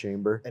in get. your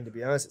chamber. And to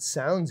be honest, it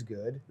sounds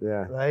good,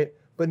 Yeah. right?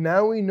 But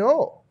now we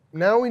know.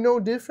 Now we know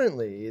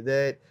differently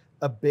that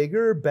a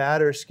bigger,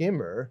 badder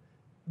skimmer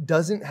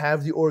doesn't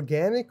have the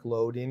organic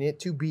load in it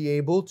to be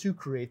able to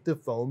create the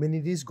foam, and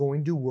it is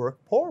going to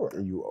work poorer.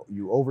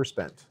 You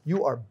overspent.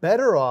 You are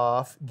better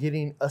off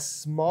getting a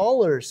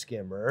smaller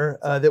skimmer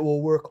that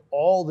will work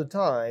all the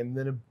time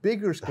than a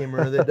bigger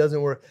skimmer that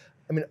doesn't work.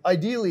 I mean,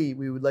 ideally,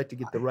 we would like to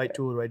get the right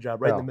tool, the right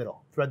job, right in the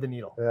middle, thread the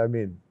needle. I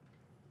mean,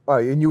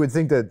 and you would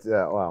think that,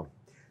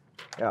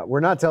 we're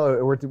not telling,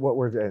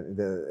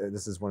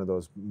 this is one of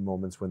those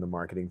moments when the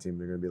marketing team,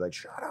 they're going to be like,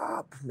 shut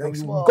up,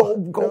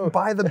 go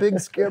buy the big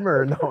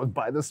skimmer. No,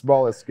 buy the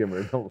smallest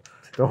skimmer.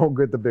 Don't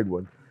get the big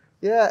one.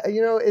 Yeah,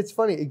 you know, it's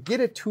funny.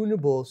 Get a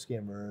tunable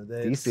skimmer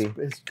that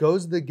DC.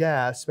 goes the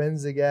gap,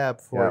 spends the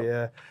gap for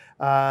you,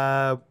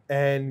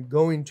 and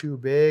going too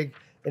big.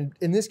 And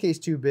in this case,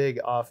 too big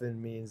often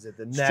means that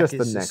the neck is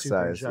neck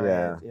super size.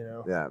 giant, you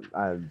know?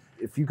 Yeah.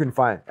 If you can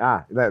find,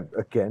 that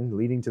again,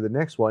 leading to the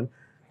next one,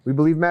 we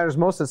believe matters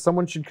most that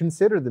someone should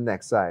consider the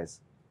neck size.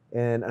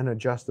 And an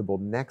adjustable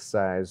neck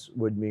size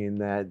would mean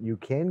that you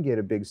can get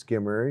a big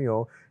skimmer, you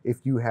know, if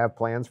you have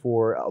plans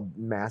for a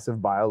massive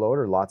bioload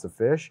or lots of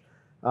fish.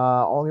 The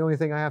only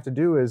thing I have to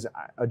do is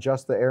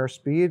adjust the air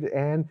speed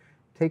and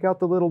take out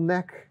the little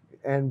neck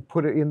and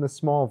put it in the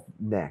small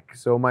neck.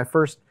 So my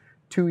first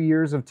 2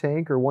 years of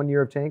tank or 1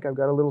 year of tank, I've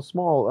got a little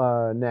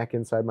small neck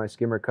inside my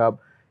skimmer cup.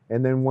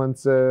 And then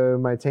once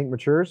my tank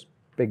matures,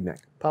 big neck.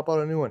 Pop out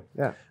a new one.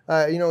 Yeah.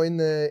 You know, in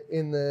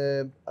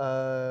the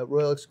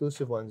Royal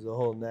Exclusive ones, the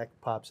whole neck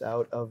pops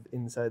out of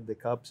inside the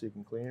cup so you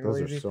can clean it. Those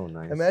really are easy. so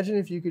nice. Imagine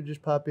if you could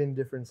just pop in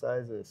different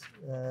sizes.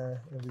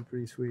 That'd be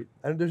pretty sweet.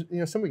 There's, you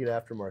know, somebody could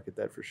aftermarket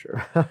that for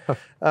sure.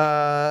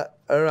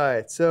 All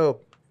right. So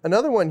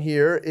another one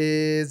here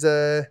is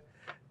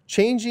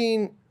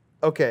changing.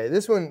 Okay,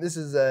 this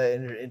is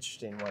an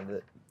interesting one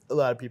that a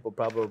lot of people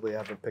probably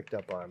haven't picked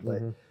up on.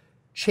 But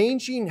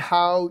changing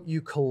how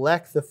you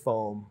collect the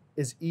foam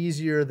is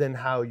easier than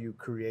how you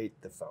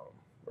create the foam,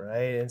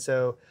 right? And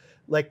so,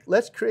 like,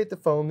 let's create the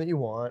foam that you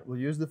want. We'll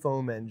use the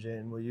foam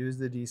engine. We'll use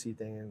the DC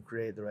thing and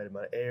create the right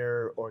amount of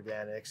air,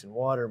 organics, and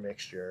water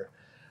mixture.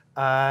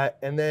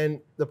 And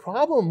then the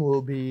problem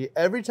will be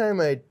every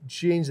time I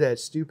change that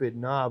stupid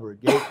knob or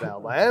gate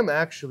valve, I am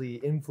actually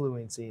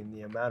influencing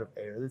the amount of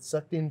air that's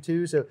sucked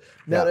into. So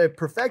now that I've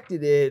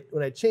perfected it,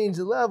 when I change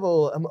the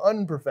level, I'm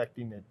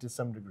unperfecting it to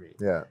some degree.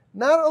 Yeah.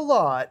 Not a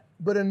lot,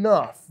 but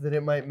enough that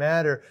it might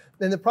matter.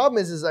 And the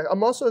problem is like,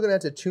 I'm also going to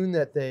have to tune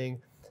that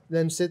thing,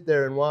 then sit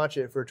there and watch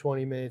it for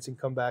 20 minutes and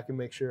come back and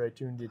make sure I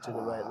tuned it to the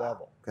right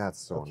level. That's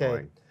so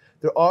annoying.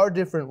 There are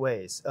different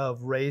ways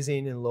of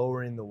raising and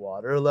lowering the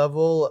water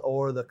level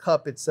or the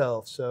cup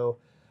itself. So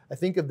I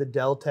think of the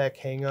Deltec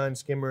hang-on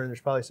skimmer, and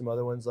there's probably some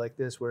other ones like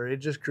this where it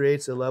just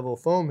creates a level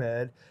foam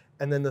head,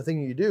 and then the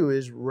thing you do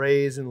is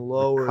raise and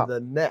lower the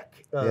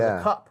neck,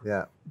 the cup,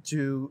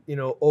 to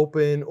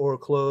open or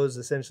close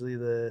essentially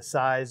the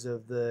size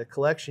of the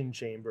collection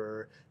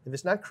chamber. If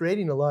it's not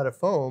creating a lot of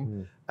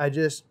foam, I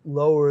just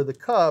lower the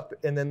cup,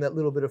 and then that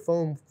little bit of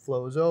foam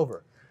flows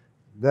over.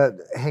 That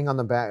hang on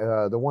the back,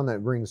 the one that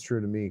rings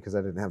true to me because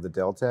I didn't have the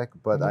Deltec,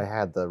 but I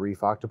had the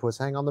Reef Octopus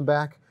hang on the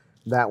back.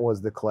 That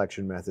was the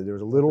collection method. There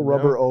was a little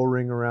rubber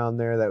O-ring around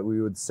there that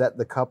we would set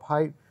the cup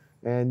height,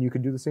 and you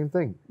could do the same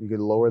thing. You could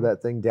lower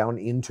that thing down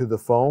into the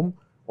foam,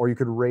 or you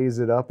could raise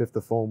it up if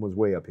the foam was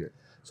way up here.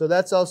 So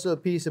that's also a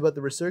piece about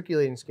the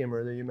recirculating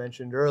skimmer that you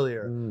mentioned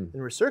earlier. In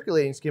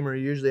recirculating skimmer,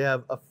 you usually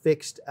have a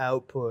fixed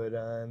output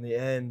on the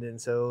end, and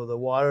so the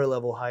water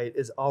level height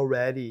is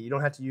already, you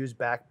don't have to use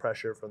back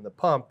pressure from the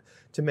pump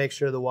to make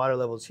sure the water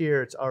level's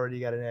here. It's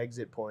already got an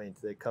exit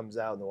point that comes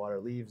out and the water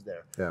leaves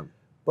there. Yeah.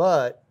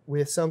 But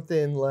with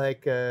something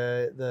like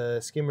the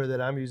skimmer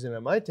that I'm using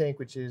on my tank,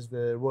 which is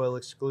the Royal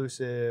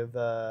Exclusive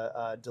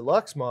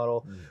Deluxe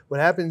model, what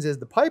happens is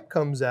the pipe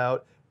comes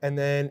out and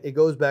then it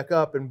goes back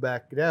up and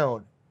back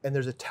down, and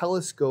there's a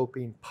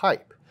telescoping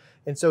pipe.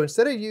 And so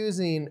instead of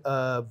using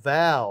a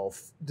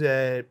valve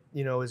that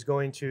is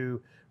going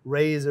to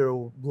raise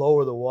or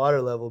lower the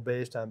water level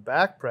based on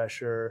back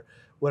pressure,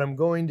 what I'm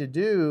going to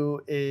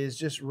do is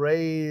just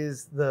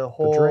raise the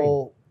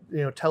whole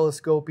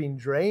telescoping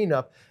drain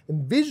up,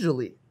 and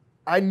visually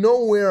I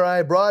know where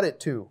I brought it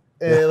to.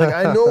 Like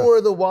I know where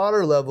the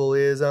water level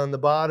is on the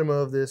bottom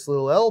of this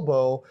little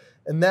elbow,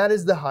 and that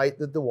is the height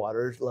that the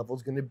water level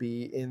is going to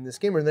be in the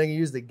skimmer. And then you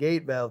use the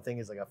gate valve thing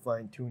as like a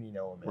fine tuning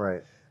element.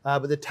 Right.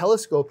 But the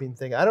telescoping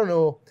thing, I don't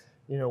know,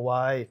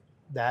 why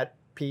that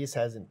piece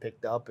hasn't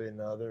picked up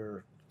in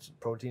other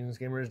protein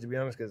skimmers, to be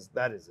honest, because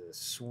that is a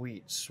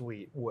sweet,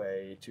 sweet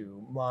way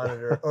to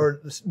monitor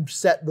or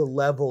set the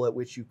level at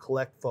which you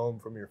collect foam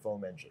from your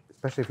foam engine.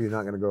 Especially if you're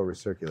not going to go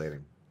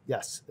recirculating.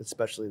 Yes,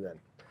 especially then.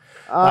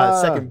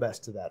 Second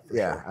best to that, for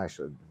sure.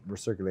 Actually,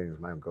 recirculating is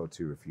my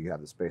go-to if you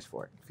have the space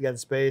for it. If you got the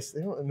space,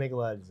 they don't make a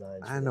lot of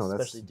designs. I know,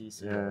 especially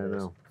DC. Yeah,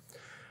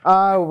 I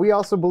know. We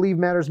also believe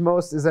matters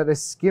most is that a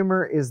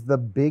skimmer is the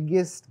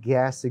biggest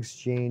gas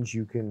exchange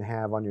you can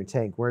have on your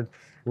tank. When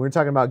we're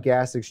talking about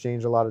gas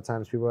exchange, a lot of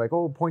times people are like,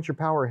 oh, point your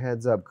power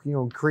heads up,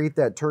 create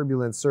that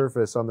turbulent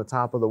surface on the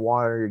top of the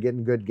water. You're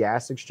getting good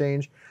gas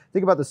exchange.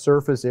 Think about the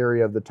surface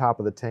area of the top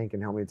of the tank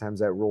and how many times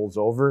that rolls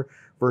over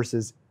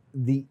versus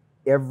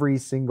every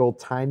single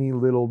tiny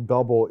little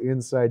bubble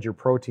inside your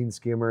protein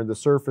skimmer, the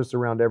surface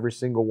around every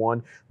single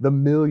one, the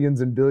millions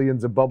and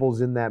billions of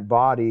bubbles in that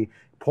body,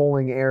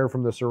 pulling air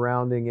from the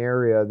surrounding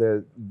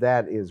area.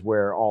 That is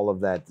where all of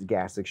that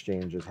gas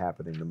exchange is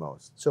happening the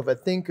most. So if I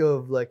think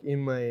of like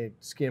in my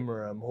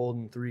skimmer, I'm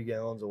holding 3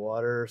 gallons of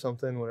water or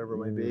something, whatever it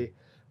might be.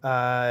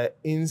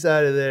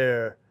 Inside of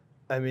there,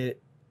 I mean,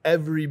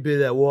 every bit of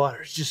that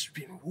water is just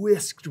being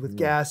whisked with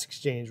gas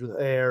exchange with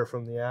air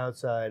from the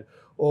outside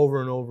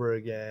over and over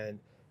again.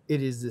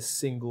 It is the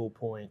single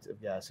point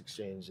of gas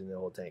exchange in the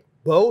whole tank,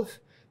 both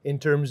in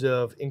terms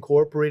of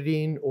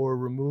incorporating or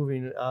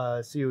removing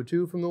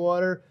CO2 from the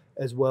water,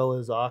 as well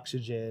as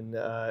oxygen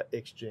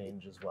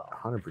exchange as well.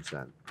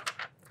 100%.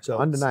 So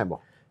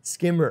undeniable.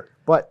 Skimmer.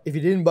 But if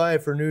you didn't buy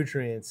it for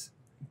nutrients,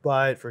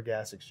 buy it for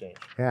gas exchange.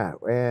 Yeah,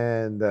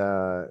 and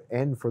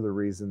for the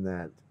reason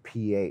that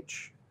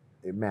pH,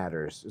 it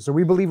matters. So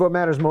we believe what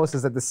matters most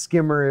is that the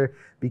skimmer,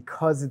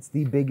 because it's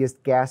the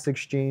biggest gas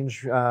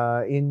exchange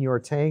in your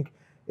tank,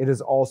 it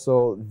is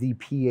also the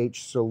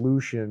pH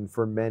solution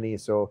for many.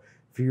 So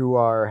if you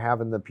are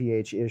having the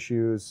pH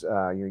issues,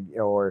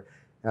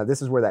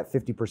 this is where that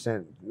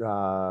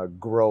 50%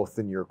 growth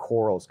in your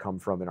corals come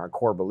from in our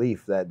core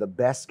belief that the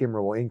best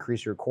skimmer will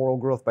increase your coral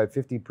growth by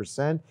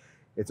 50%.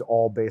 It's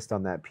all based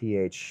on that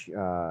pH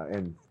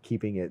and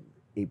keeping it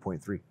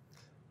 8.3.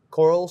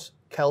 Corals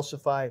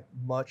calcify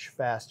much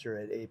faster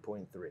at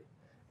 8.3.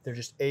 They're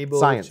just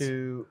able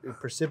to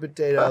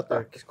precipitate out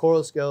their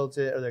coral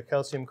skeleton or their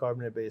calcium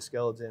carbonate-based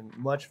skeleton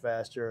much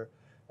faster.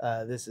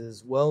 This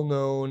is well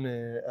known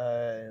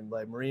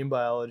by marine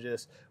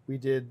biologists. We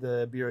did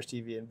the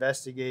BRSTV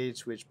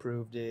Investigates, which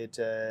proved it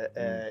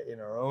in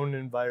our own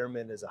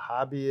environment as a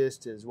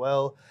hobbyist as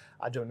well.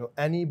 I don't know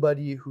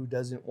anybody who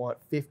doesn't want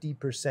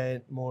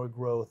 50% more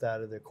growth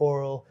out of their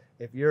coral.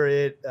 If you're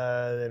it,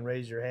 then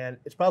raise your hand.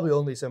 It's probably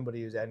only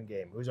somebody who's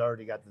endgame, who's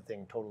already got the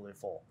thing totally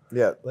full.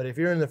 Yeah. But if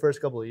you're in the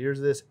first couple of years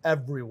of this,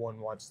 everyone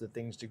wants the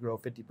things to grow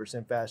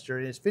 50% faster.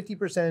 And it's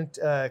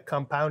 50%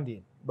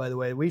 compounding, by the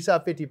way. We saw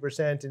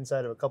 50%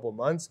 inside of a couple of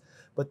months,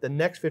 but the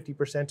next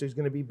 50% is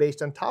going to be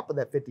based on top of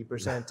that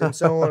 50%, and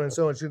so on and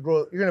so on. So you're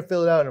going to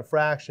fill it out in a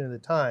fraction of the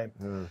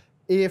time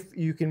if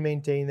you can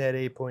maintain that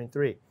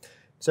 8.3.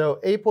 So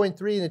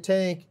 8.3 in the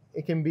tank,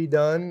 it can be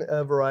done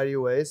a variety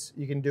of ways.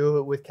 You can do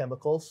it with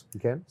chemicals. You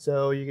can.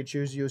 So you could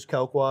choose to use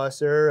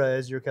Kalkwasser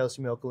as your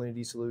calcium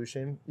alkalinity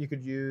solution. You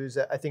could use,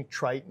 I think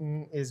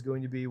Triton is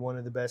going to be one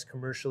of the best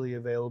commercially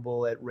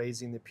available at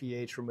raising the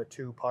pH from a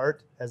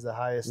 2-part, has the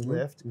highest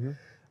lift.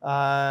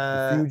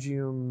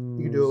 Refugium.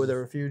 You can do it with a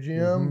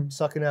refugium,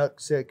 sucking out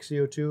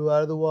CO2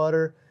 out of the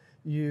water.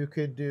 You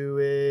could do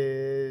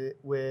it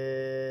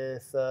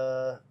with,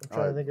 I'm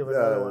trying to think of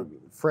another one.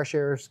 Fresh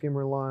air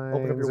skimmer lines.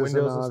 Open up your is an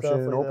windows and stuff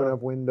option. like Open that.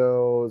 up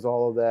windows,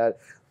 all of that.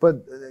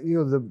 But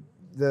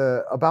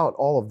the about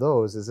all of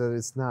those is that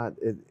it's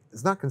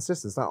not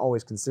consistent. It's not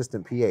always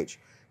consistent pH.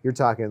 You're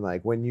talking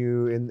like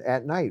when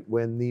at night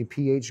when the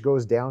pH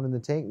goes down in the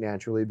tank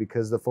naturally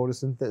because the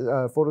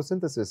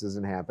photosynthesis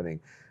isn't happening,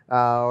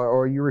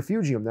 or your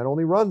refugium that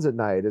only runs at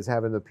night is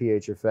having the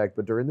pH effect,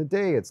 but during the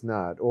day it's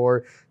not.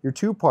 Or your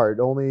two-part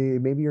only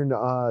maybe you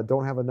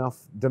don't have enough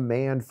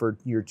demand for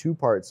your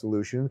two-part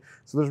solution,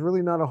 so there's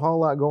really not a whole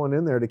lot going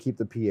in there to keep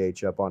the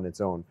pH up on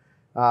its own.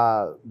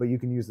 But you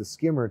can use the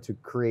skimmer to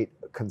create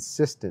a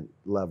consistent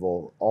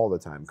level all the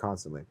time,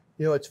 constantly.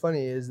 You know, what's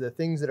funny is the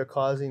things that are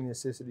causing the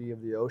acidity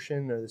of the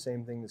ocean are the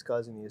same thing that's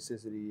causing the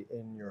acidity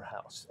in your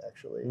house,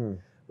 actually.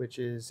 Which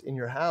is in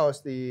your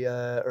house,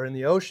 or in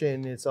the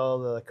ocean, it's all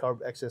the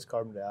excess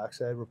carbon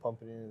dioxide we're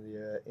pumping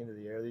into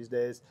the air these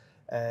days.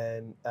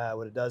 And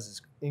what it does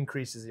is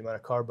increases the amount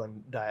of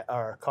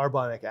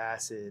carbonic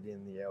acid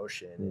in the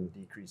ocean and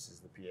decreases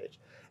the pH.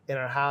 In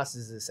our house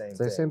is the same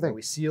thing. Same thing.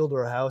 We sealed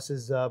our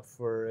houses up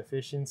for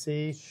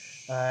efficiency,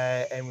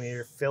 and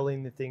we're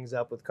filling the things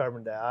up with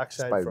carbon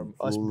dioxide from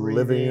us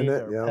breathing,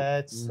 our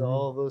pets,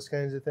 all of those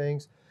kinds of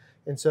things.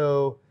 And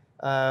so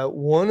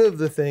one of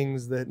the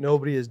things that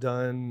nobody has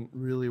done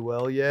really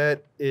well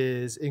yet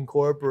is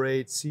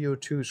incorporate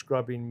CO2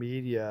 scrubbing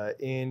media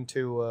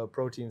into a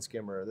protein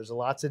skimmer. There's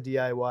lots of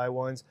DIY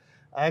ones.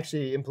 I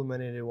actually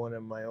implemented one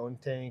in my own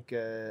tank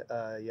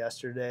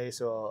yesterday,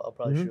 so I'll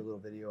probably shoot a little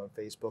video on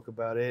Facebook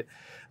about it.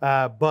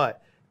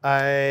 But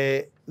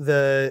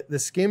the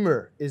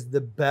skimmer is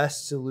the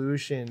best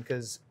solution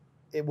because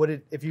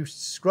if you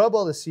scrub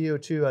all the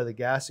CO2 out of the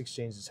gas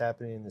exchange that's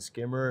happening in the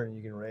skimmer, and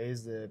you can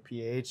raise the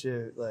pH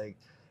like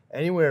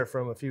anywhere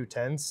from a few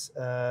tenths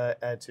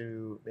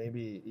to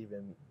maybe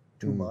even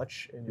too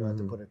much, and you'll have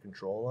to put a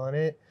control on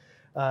it,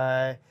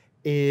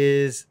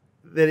 is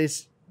that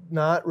it's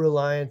not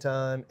reliant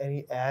on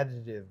any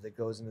additive that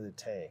goes into the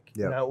tank.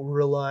 You're not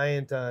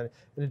reliant on,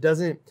 and it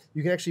doesn't,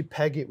 you can actually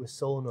peg it with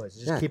solenoids.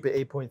 Just keep it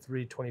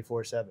 8.3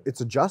 24/7. It's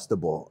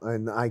adjustable.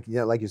 And like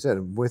you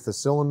said, with the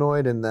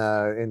solenoid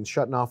and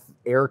shutting off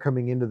air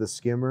coming into the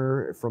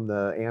skimmer from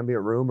the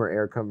ambient room or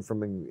air coming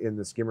from in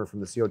the skimmer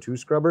from the CO2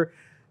 scrubber,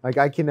 like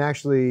I can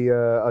actually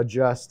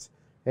adjust,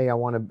 hey,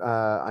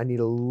 I need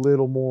a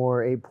little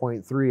more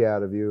 8.3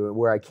 out of you,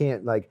 where I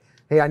can't like,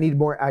 hey, I need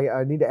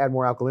to add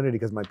more alkalinity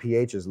because my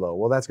pH is low.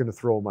 Well, that's going to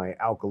throw my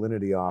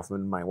alkalinity off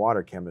and my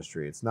water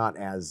chemistry. It's not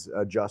as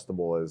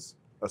adjustable as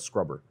a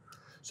scrubber.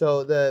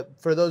 So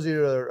for those of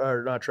you that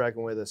are not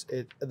tracking with us,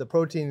 the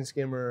protein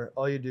skimmer,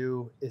 all you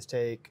do is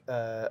take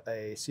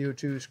a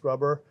CO2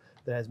 scrubber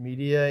that has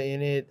media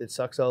in it that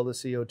sucks all the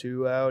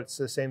CO2 out. It's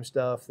the same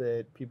stuff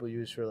that people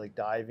use for like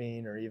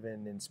diving or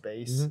even in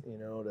space,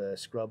 to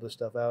scrub the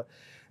stuff out.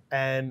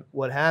 And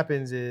what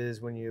happens is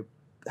when you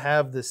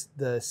have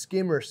the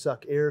skimmer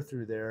suck air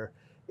through there,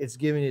 it's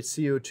giving it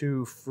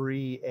CO2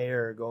 free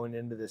air going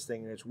into this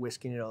thing, and it's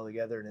whisking it all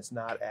together, and it's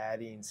not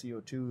adding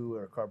CO2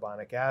 or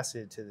carbonic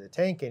acid to the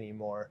tank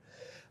anymore.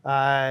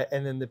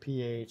 And then the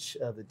pH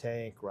of the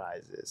tank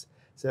rises.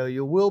 So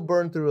you will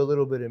burn through a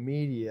little bit of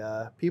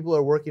media. People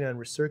are working on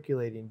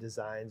recirculating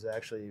designs that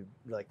actually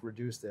like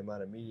reduce the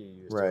amount of media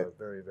used to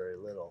very, very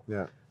little.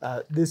 Yeah.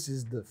 This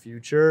is the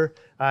future.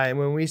 And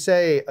when we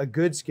say a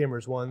good skimmer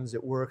is one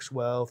that works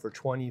well for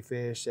 20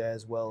 fish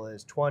as well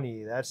as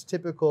 20, that's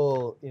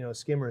typical,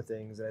 skimmer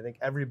things. And I think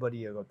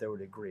everybody out there would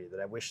agree that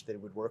I wish that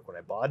it would work when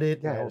I bought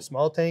it. I had a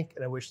small tank,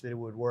 and I wish that it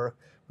would work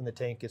when the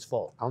tank is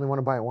full. I only want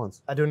to buy it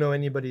once. I don't know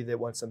anybody that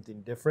wants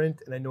something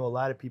different, and I know a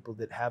lot of people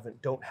that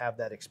don't have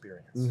that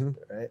experience.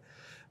 Right?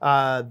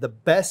 The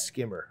best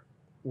skimmer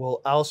will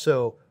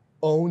also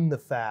own the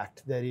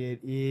fact that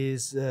it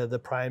is the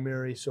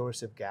primary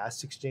source of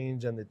gas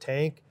exchange on the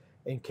tank,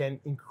 and can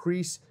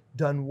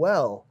done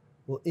well,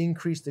 will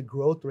increase the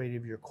growth rate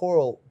of your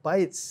coral by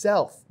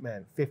itself,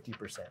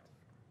 50%.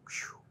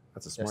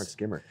 That's a smart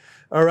skimmer.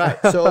 All right,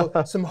 so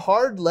some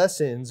hard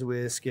lessons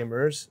with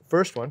skimmers.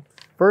 First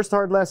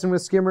hard lesson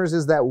with skimmers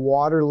is that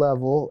water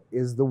level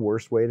is the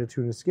worst way to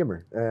tune a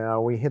skimmer.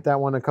 We hit that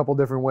one a couple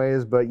different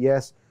ways, but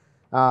yes,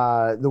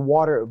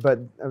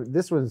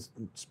 this was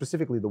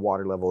specifically the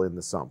water level in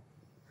the sump.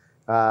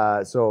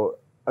 So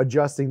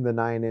adjusting the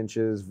 9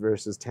 inches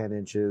versus 10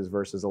 inches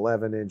versus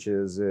 11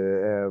 inches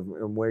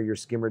and where your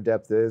skimmer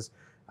depth is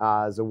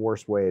the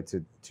worst way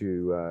to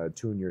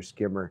tune your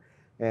skimmer.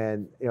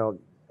 And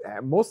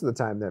most of the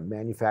time that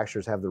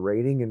manufacturers have the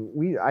rating,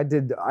 and I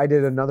did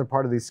another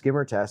part of these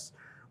skimmer tests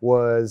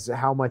was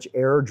how much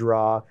air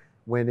draw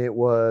when it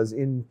was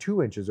in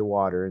 2 inches of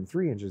water and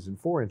 3 inches and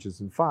 4 inches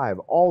and 5,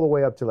 all the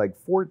way up to like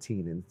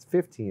 14 and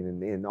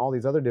 15 and all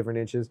these other different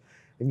inches.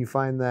 And you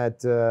find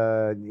that,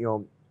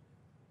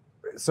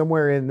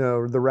 somewhere in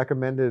the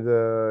recommended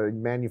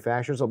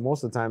manufacturers,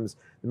 most of the times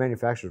the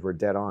manufacturers were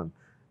dead on.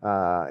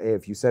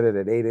 If you set it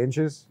at 8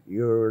 inches,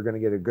 you're going to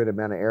get a good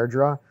amount of air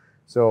draw.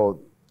 So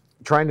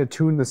trying to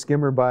tune the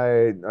skimmer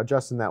by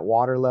adjusting that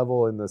water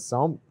level in the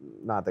sump,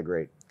 not that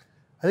great.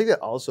 I think that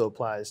also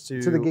applies to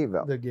the gate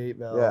valve. The gate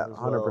valve, Yeah, as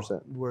 100%.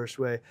 well. Worst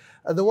way.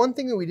 The one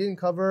thing that we didn't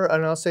cover,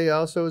 and I'll say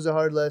also is a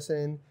hard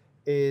lesson,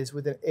 is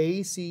with an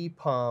AC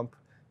pump,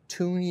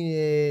 tuning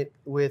it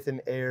with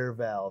an air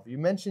valve. You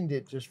mentioned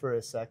it just for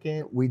a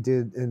second. We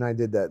did, and I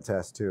did that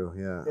test too.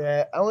 Yeah.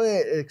 Yeah, I want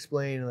to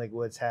explain like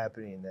what's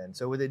happening then.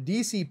 So with a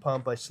DC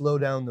pump, I slow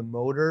down the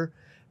motor,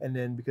 and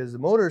then because the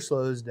motor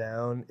slows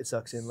down, it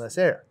sucks in less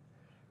air.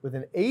 With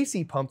an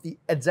AC pump, the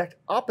exact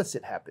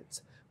opposite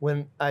happens.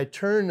 When I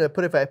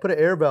if I put an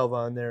air valve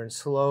on there and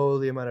slow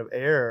the amount of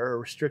air or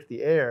restrict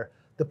the air,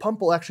 the pump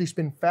will actually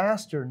spin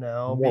faster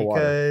now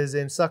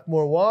and suck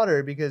more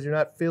water because you're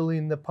not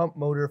filling the pump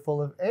motor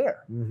full of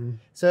air. Mm-hmm.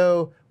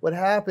 So what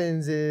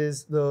happens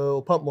is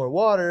they'll pump more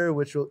water,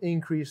 which will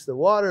increase the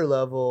water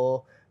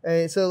level.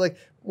 And so like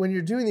when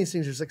you're doing these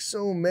things, there's like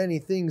so many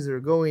things that are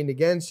going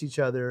against each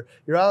other.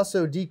 You're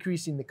also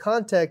decreasing the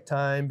contact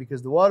time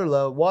because the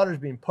water's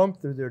being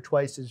pumped through there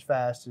twice as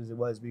fast as it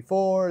was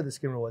before. The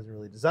skimmer wasn't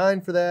really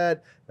designed for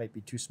that. Might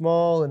be too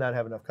small and not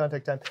have enough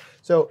contact time.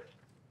 So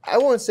I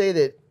won't say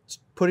that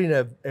putting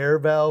an air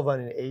valve on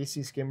an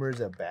AC skimmer is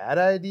a bad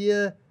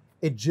idea.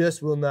 It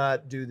just will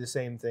not do the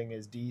same thing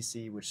as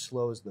DC, which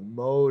slows the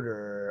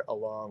motor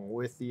along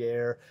with the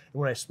air. And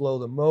when I slow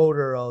the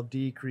motor, I'll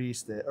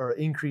increase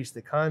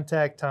the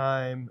contact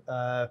time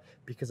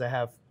because I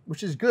have,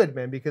 which is good,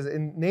 man, because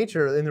in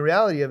nature, in the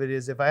reality of it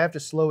is if I have to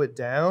slow it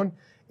down,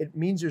 it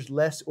means there's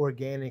less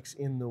organics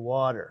in the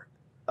water.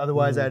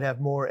 Otherwise, I'd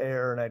have more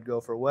air and I'd go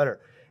for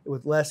wetter.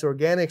 With less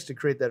organics to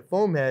create that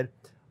foam head,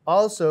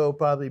 also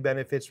probably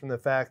benefits from the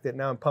fact that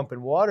now I'm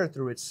pumping water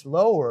through it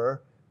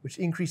slower, which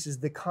increases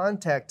the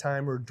contact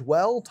time or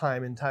dwell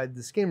time inside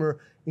the skimmer,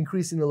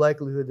 increasing the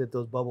likelihood that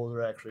those bubbles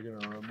are actually going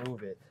to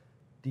remove it.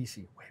 DC,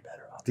 way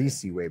better option.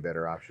 DC, way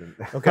better option.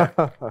 Okay.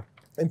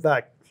 In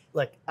fact,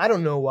 like, I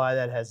don't know why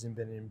that hasn't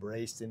been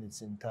embraced in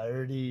its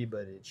entirety,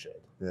 but it should.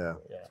 Yeah.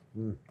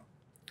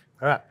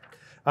 All right.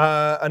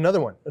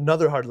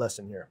 Another hard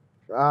lesson here.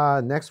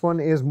 Next one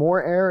is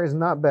more air is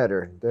not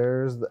better.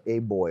 There's a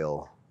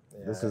boil.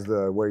 Yeah. This is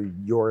where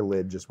your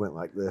lid just went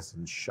like this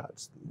and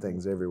shuts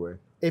things everywhere.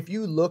 If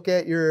you look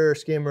at your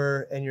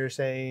skimmer and you're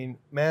saying,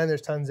 man,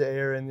 there's tons of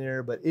air in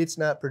there, but it's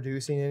not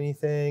producing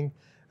anything,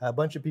 a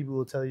bunch of people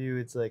will tell you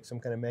it's like some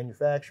kind of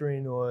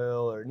manufacturing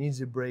oil or it needs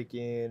to break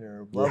in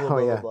or blah, blah,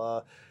 blah, blah,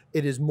 blah.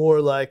 It is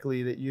more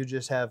likely that you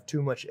just have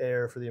too much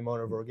air for the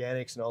amount of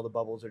organics and all the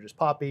bubbles are just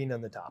popping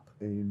on the top.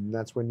 And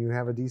that's when you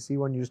have a DC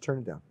one, you just turn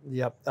it down.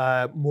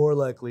 Yep, more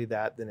likely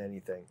that than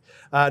anything.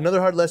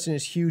 Another hard lesson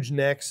is huge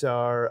necks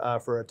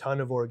are for a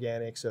ton of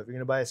organics. So if you're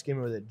gonna buy a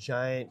skimmer with a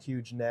giant,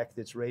 huge neck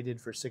that's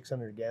rated for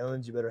 600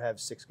 gallons, you better have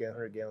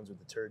 600 gallons with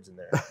the turds in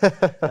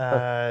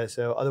there.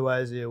 So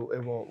otherwise it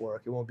won't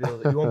work. You won't be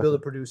able to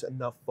produce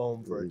enough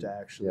foam for it to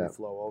actually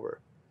flow over.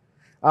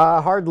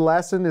 Hard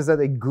lesson is that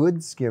a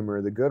good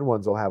skimmer, the good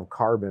ones, will have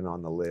carbon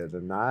on the lid.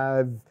 And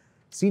I've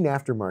seen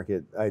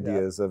aftermarket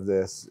ideas of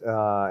this.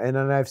 And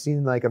then I've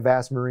seen like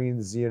Avast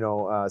Marine's,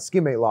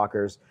 skimmate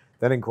lockers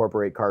that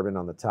incorporate carbon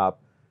on the top,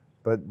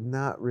 but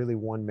not really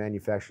one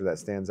manufacturer that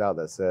stands out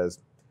that says,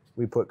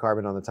 we put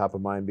carbon on the top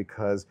of mine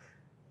because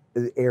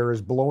the air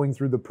is blowing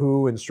through the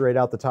poo and straight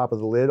out the top of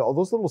the lid. All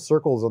those little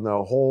circles on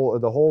the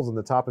holes in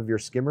the top of your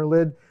skimmer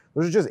lid,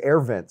 those are just air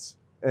vents.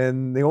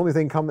 And the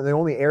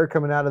only air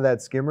coming out of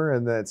that skimmer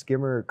and that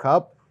skimmer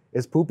cup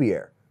is poopy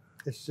air.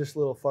 It's just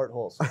little fart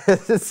holes.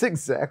 That's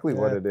exactly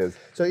what it is.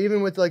 So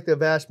even with like the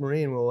Avast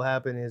Marine, what will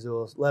happen is it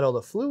will let all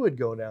the fluid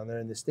go down there,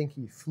 and the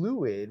stinky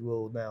fluid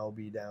will now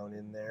be down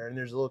in there, and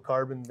there's a little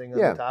carbon thing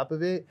on the top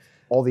of it.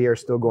 All the air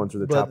still going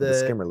through the top of the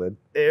skimmer lid.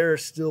 Air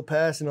still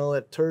passing all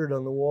that turd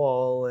on the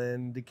wall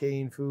and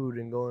decaying food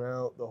and going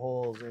out the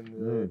holes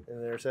in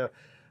there. So.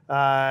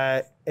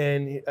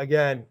 And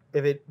again,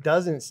 if it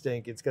doesn't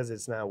stink, it's because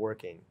it's not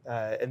working.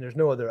 And there's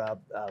no other,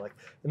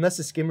 unless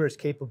the skimmer is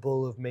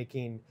capable of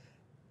making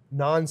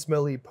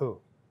non-smelly poo.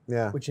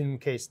 Yeah. Which in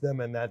case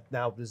and that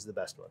now is the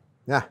best one.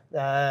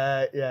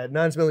 Yeah.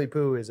 Non-smelly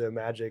poo is a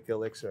magic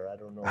elixir. I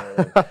don't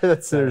know.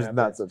 There's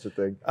not such a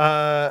thing.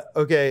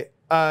 Okay.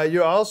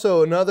 You're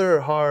also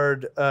another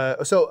hard,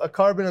 so a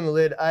carbon on the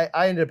lid,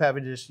 I ended up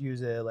having to just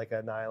use a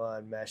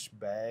nylon mesh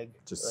bag.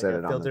 Just set it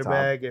on the top. Filter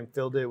bag and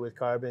filled it with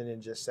carbon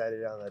and just set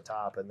it on the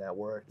top and that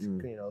worked.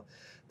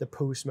 The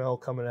poo smell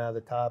coming out of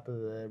the top of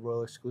the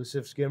Royal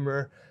Exclusive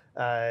skimmer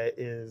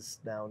is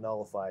now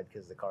nullified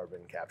because the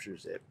carbon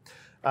captures it.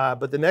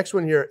 But the next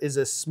one here is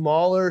a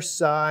smaller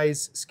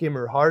size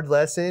skimmer. Hard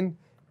lesson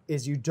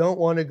is you don't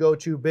want to go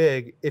too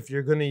big if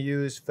you're going to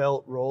use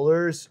felt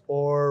rollers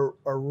or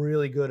are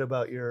really good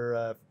about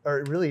your,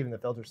 or really even the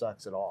filter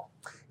socks at all.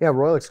 Yeah,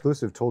 Royal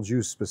Exclusive told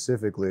you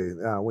specifically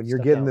when you're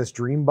getting this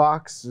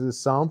Dreambox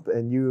sump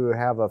and you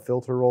have a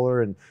filter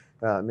roller and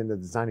the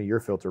design of your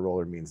filter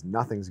roller means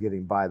nothing's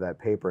getting by that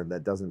paper and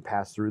that doesn't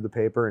pass through the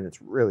paper and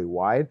it's really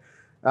wide.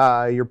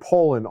 you're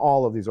pulling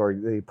all of these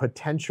the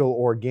potential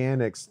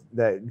organics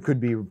that could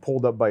be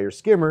pulled up by your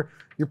skimmer.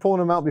 You're pulling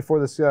them out before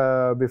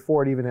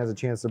before it even has a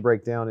chance to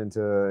break down into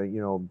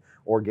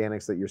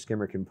organics that your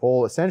skimmer can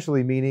pull.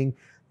 Essentially, meaning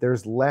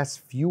there's less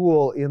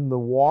fuel in the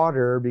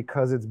water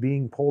because it's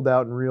being pulled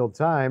out in real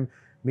time.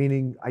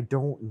 Meaning I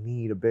don't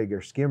need a bigger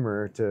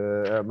skimmer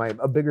to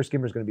a bigger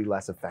skimmer is going to be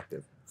less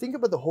effective. Think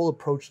about the whole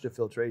approach to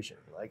filtration.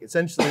 Like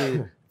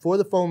essentially, for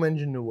the foam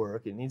engine to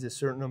work, it needs a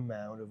certain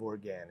amount of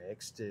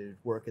organics to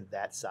work at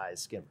that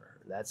size skimmer,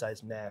 that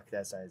size neck,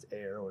 that size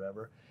air, or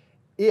whatever.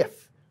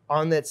 If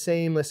on that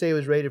same, let's say it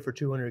was rated for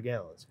 200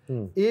 gallons,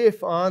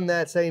 if on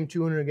that same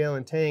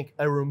 200-gallon tank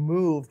I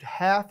removed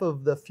half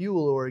of the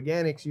fuel or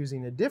organics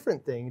using a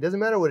different thing, it doesn't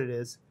matter what it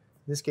is,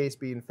 in this case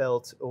being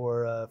felt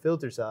or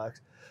filter socks,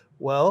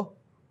 well,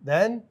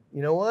 then,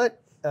 you know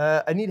what?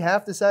 I need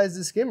half the size of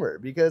the skimmer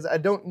because I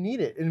don't need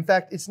it. In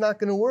fact, it's not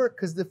going to work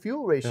because the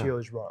fuel ratio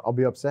is wrong. I'll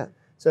be upset.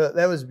 So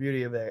that was the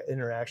beauty of that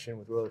interaction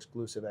with Royal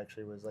Exclusive,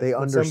 actually, was like they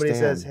when understand. Somebody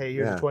says, hey,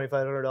 here's a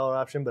 $2,500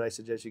 option, but I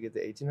suggest you get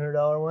the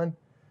 $1,800 one.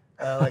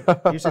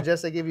 You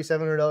suggest I give you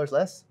 $700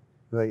 less?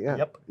 Like, yeah,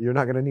 Yep. You're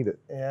not going to need it.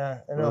 Yeah,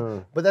 I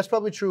know. But that's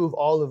probably true of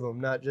all of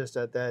them, not just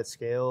at that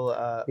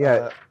scale.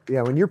 Yeah.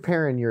 When you're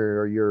pairing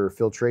your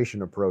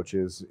filtration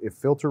approaches, if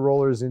filter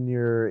rollers in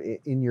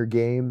your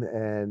game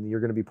and you're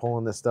going to be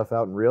pulling this stuff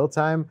out in real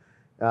time,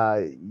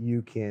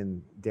 you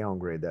can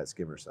downgrade that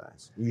skimmer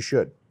size. You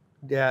should.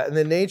 Yeah, and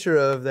the nature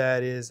of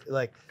that is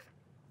like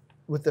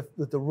with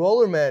the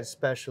roller mat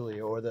especially,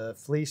 or the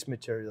fleece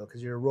material,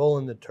 because you're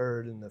rolling the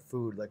turd and the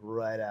food like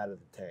right out of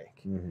the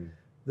tank. Mm-hmm.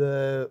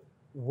 The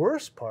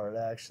worst part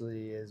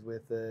actually is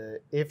with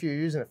if you're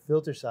using a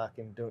filter sock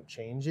and don't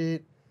change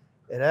it,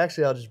 it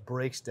actually all just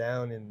breaks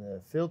down in the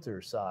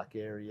filter sock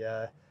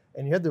area,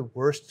 and you have the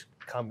worst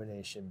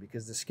combination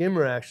because the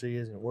skimmer actually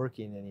isn't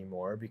working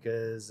anymore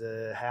because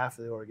half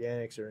of the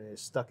organics are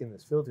stuck in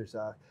this filter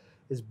sock,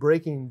 is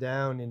breaking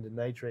down into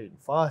nitrate and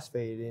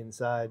phosphate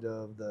inside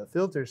of the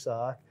filter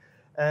sock,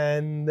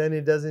 and then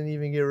it doesn't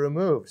even get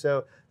removed.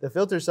 So the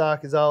filter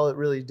sock is all it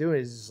really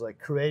doing is just like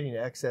creating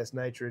excess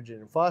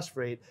nitrogen and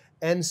phosphate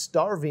and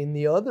starving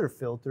the other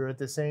filter at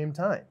the same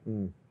time.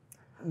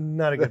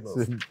 Not a good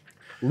move.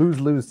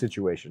 Lose-lose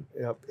situation.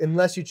 Yep.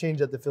 Unless you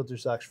change out the filter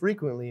socks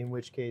frequently, in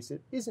which case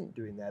it isn't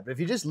doing that. But if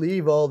you just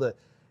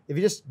if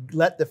you just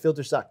let the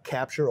filter sock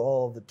capture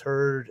all of the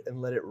turd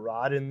and let it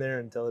rot in there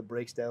until it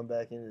breaks down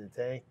back into the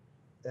tank,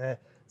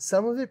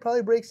 some of it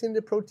probably breaks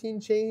into protein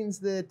chains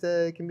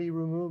that can be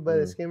removed by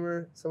the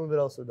skimmer. Some of it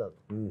also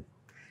doesn't.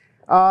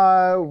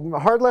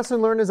 Hard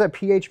lesson learned is that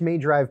pH may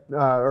drive,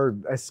 or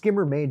a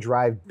skimmer may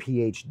drive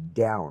pH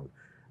down.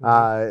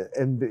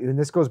 And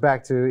this goes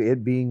back to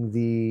it being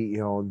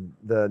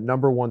the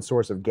number one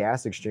source of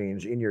gas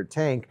exchange in your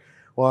tank.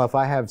 Well, if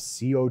I have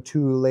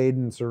CO2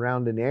 laden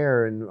surrounding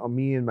air and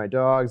me and my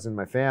dogs and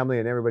my family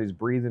and everybody's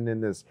breathing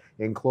in this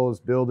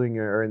enclosed building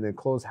or in the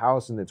enclosed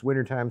house and it's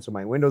wintertime so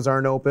my windows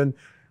aren't open,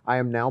 I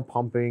am now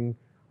pumping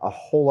a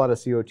whole lot of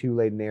CO2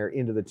 laden air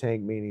into the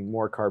tank, meaning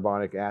more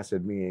carbonic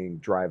acid, meaning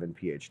driving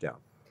pH down.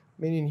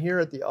 Meaning here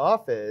at the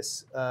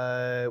office,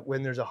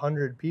 when there's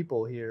 100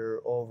 people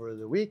here over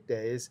the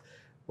weekdays,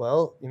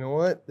 well, you know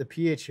what? The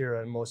pH here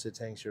on most of the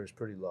tanks here is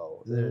pretty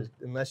low.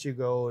 Unless you're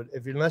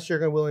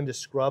willing to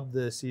scrub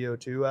the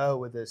CO2 out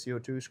with a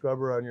CO2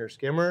 scrubber on your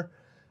skimmer,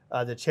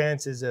 the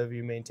chances of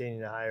you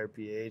maintaining a higher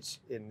pH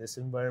in this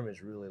environment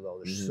is really low.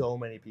 There's so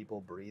many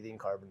people breathing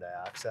carbon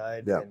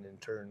dioxide and in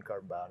turn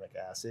carbonic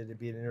acid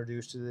being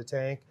introduced to the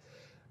tank.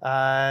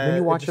 Then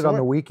you watch it on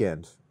the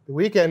weekend. The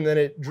weekend, then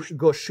it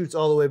shoots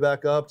all the way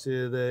back up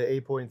to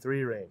the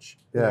 8.3 range.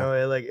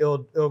 Yeah.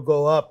 It'll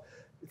go up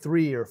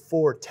 3 or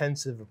 4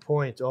 tenths of a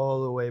point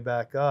all the way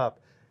back up,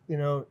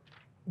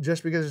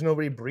 just because there's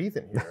nobody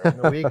breathing here on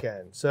the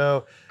weekend.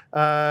 So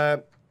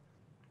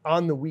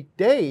on the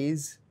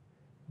weekdays,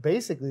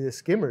 basically the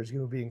skimmer is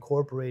going to be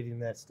incorporating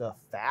that stuff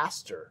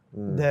faster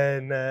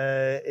than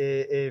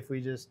if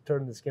we just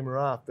turn the skimmer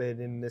off.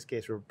 And in this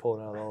case, we're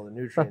pulling out all the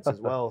nutrients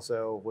as well.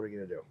 So what are you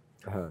going to do?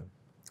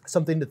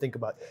 Something to think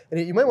about. And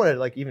you might want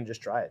to even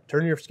just try it.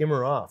 Turn your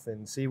skimmer off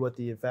and see what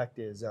the effect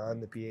is on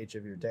the pH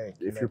of your tank.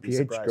 If your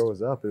pH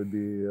goes up, it would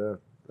be,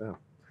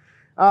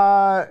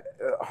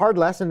 hard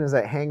lesson is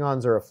that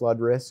hang-ons are a flood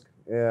risk.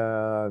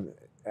 No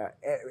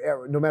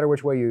matter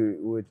which way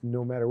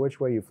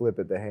you flip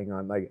it, the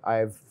hang-on, like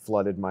I've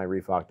flooded my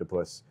Reef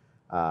Octopus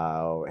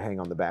hang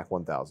on the back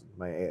 1000,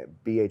 my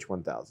BH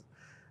 1000.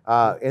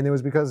 And it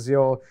was because,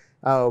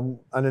 an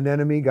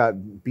anemone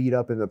got beat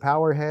up in the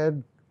power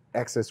head,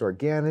 excess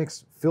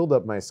organics filled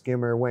up my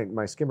skimmer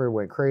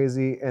went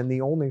crazy, and the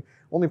only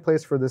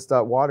place for this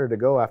water to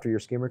go after your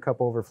skimmer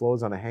cup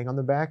overflows on a hang on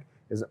the back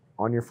is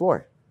on your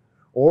floor.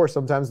 Or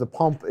sometimes the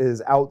pump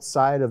is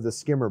outside of the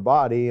skimmer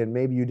body and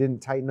maybe you didn't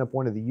tighten up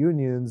one of the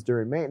unions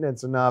during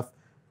maintenance enough,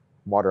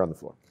 water on the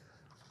floor.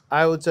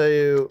 I will tell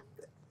you,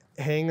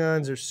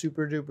 hang-ons are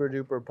super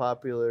duper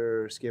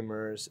popular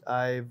skimmers.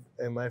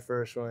 In my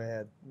first one I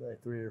had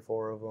like 3 or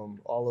 4 of them,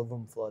 all of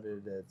them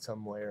flooded at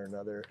some way or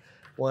another.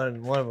 One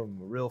of them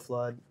a real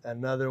flood.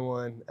 Another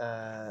one,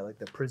 like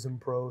the Prism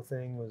Pro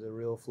thing, was a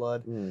real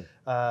flood.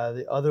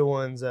 The other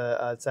ones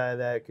outside of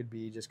that could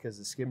be just because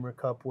the skimmer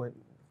cup went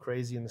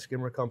crazy and the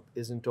skimmer cup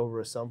isn't over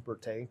a sump or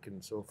tank,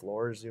 and so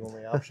floor is the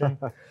only option.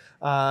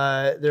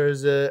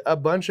 There's a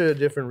bunch of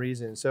different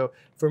reasons. So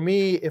for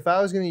me, if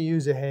I was going to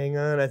use a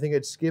hang-on, I think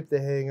I'd skip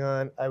the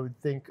hang-on. I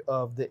would think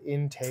of the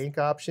in-tank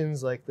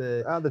options, like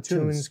the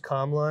Tunes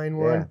Comline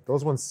one. Yeah,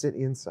 those ones sit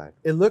inside.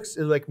 It looks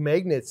like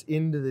magnets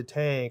into the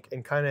tank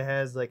and kind of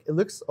has like, it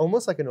looks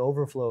almost like an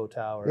overflow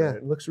tower. Yeah.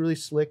 It looks really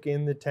slick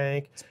in the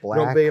tank. It's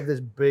black. They have this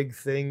big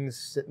thing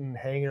sitting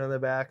hanging on the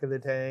back of the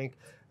tank.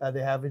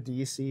 They have a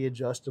DC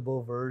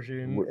adjustable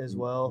version as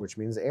well, which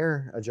means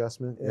air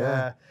adjustment.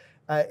 Yeah.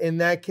 In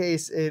that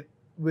case,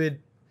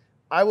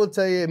 I will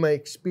tell you, my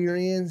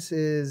experience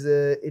is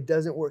it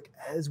doesn't work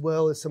as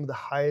well as some of the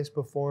highest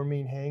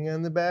performing hang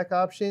on the back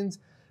options,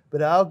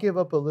 but I'll give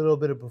up a little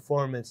bit of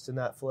performance to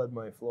not flood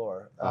my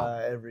floor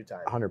every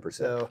time. 100%.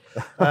 So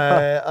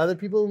other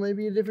people may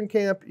be a different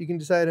camp. You can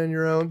decide on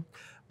your own.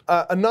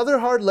 Another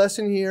hard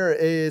lesson here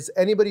is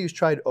anybody who's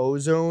tried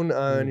ozone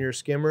on your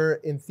skimmer,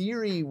 in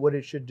theory, what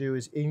it should do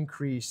is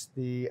increase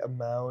the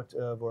amount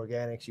of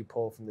organics you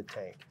pull from the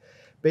tank.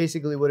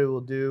 Basically, what it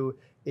will do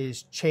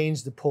is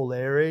change the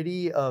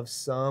polarity of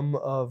some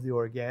of the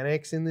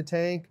organics in the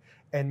tank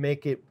and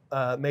make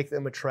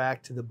them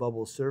attract to the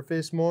bubble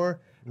surface more.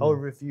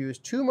 However, if you use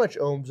too much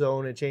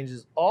ozone, it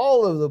changes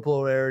all of the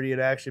polarity. It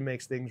actually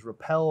makes things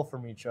repel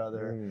from each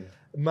other.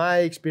 My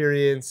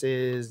experience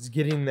is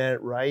getting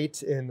that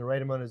right and the right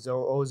amount of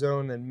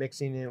ozone and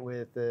mixing it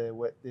with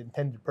what the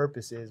intended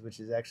purpose is, which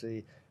is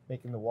actually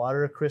making the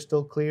water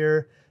crystal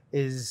clear,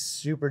 is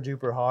super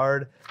duper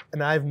hard.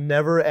 And I've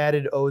never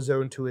added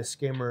ozone to a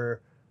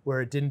skimmer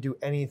where it didn't do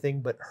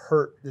anything but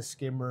hurt the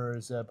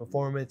skimmer's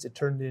performance. It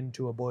turned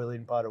into a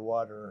boiling pot of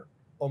water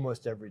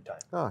almost every time.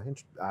 Oh,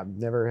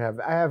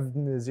 I have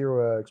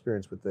zero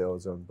experience with the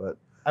ozone, but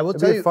I will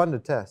it'd tell be you, fun to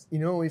test. You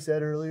know what we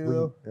said earlier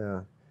though?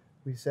 Yeah.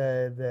 We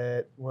said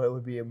that what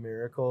would be a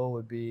miracle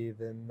would be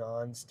the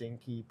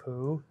non-stinky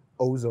poo.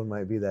 Ozone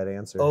might be that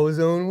answer.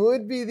 Ozone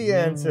would be the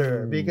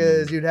answer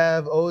because you'd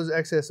have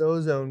excess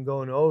ozone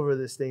going over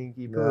the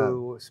stinky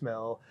poo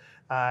smell.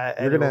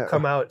 And it'll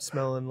come out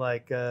smelling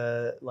like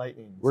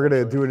lightning. We're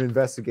going to do an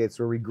investigate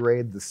where we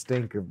grade the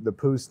stink of the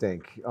poo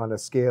stink on a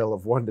scale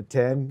of 1 to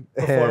 10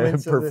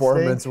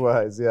 performance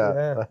wise.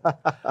 Yeah. All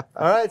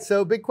right.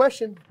 So big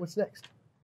question. What's next?